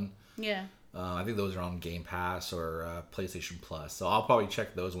other one. Yeah. I think those are on Game Pass or PlayStation Plus. So I'll probably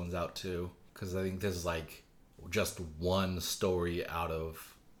check those ones out too, because I think this is like just one story out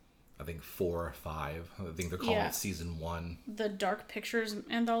of, I think 4 or 5. I think they're calling it season 1. The Dark Pictures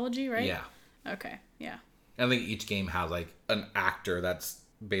anthology, right? Yeah. Okay. Yeah. I think each game has like an actor that's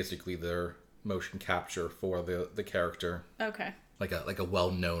basically their motion capture for the character, Okay. like a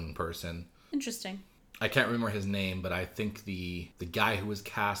well-known person. Interesting. I can't remember his name, but I think the guy who was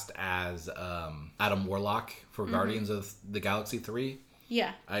cast as Adam Warlock for Guardians of the Galaxy 3,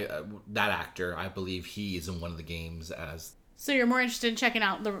 Yeah. that actor, I believe he is in one of the games as. So you're more interested in checking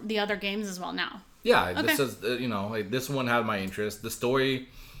out the other games as well now? Yeah, this is like this one had my interest. The story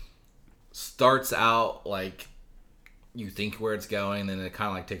starts out like you think where it's going, and then it kind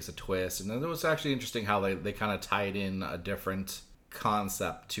of like takes a twist, and then it was actually interesting how they kind of tied in a different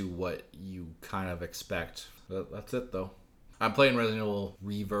concept to what you kind of expect. That's it though. I'm playing Resident Evil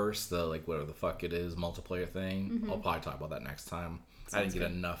Reverse, the like whatever the fuck it is multiplayer thing. I'll probably talk about that next time. I didn't get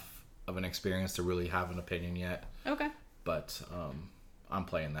enough of an experience to really have an opinion yet, Okay. but I'm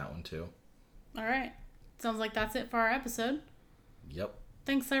playing that one too. All right. Sounds like that's it for our episode. Yep.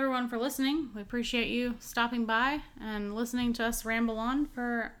 Thanks everyone for listening. We appreciate you stopping by and listening to us ramble on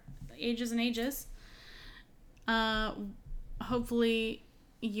for ages and ages. Hopefully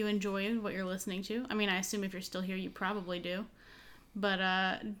you enjoyed what you're listening to. I mean, I assume if you're still here, you probably do. But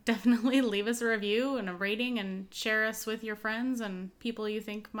definitely leave us a review and a rating and share us with your friends and people you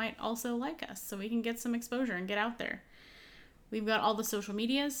think might also like us so we can get some exposure and get out there. We've got all the social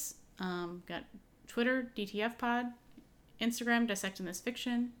medias. Got Twitter, DTF Pod, Instagram, Dissecting This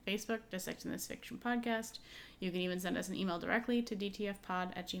Fiction, Facebook, Dissecting This Fiction Podcast. You can even send us an email directly to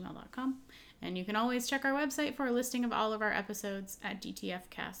dtfpod@gmail.com. And you can always check our website for a listing of all of our episodes at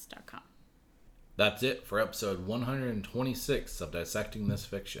dtfcast.com. That's it for episode 126 of Dissecting This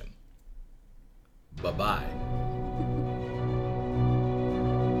Fiction. Bye-bye.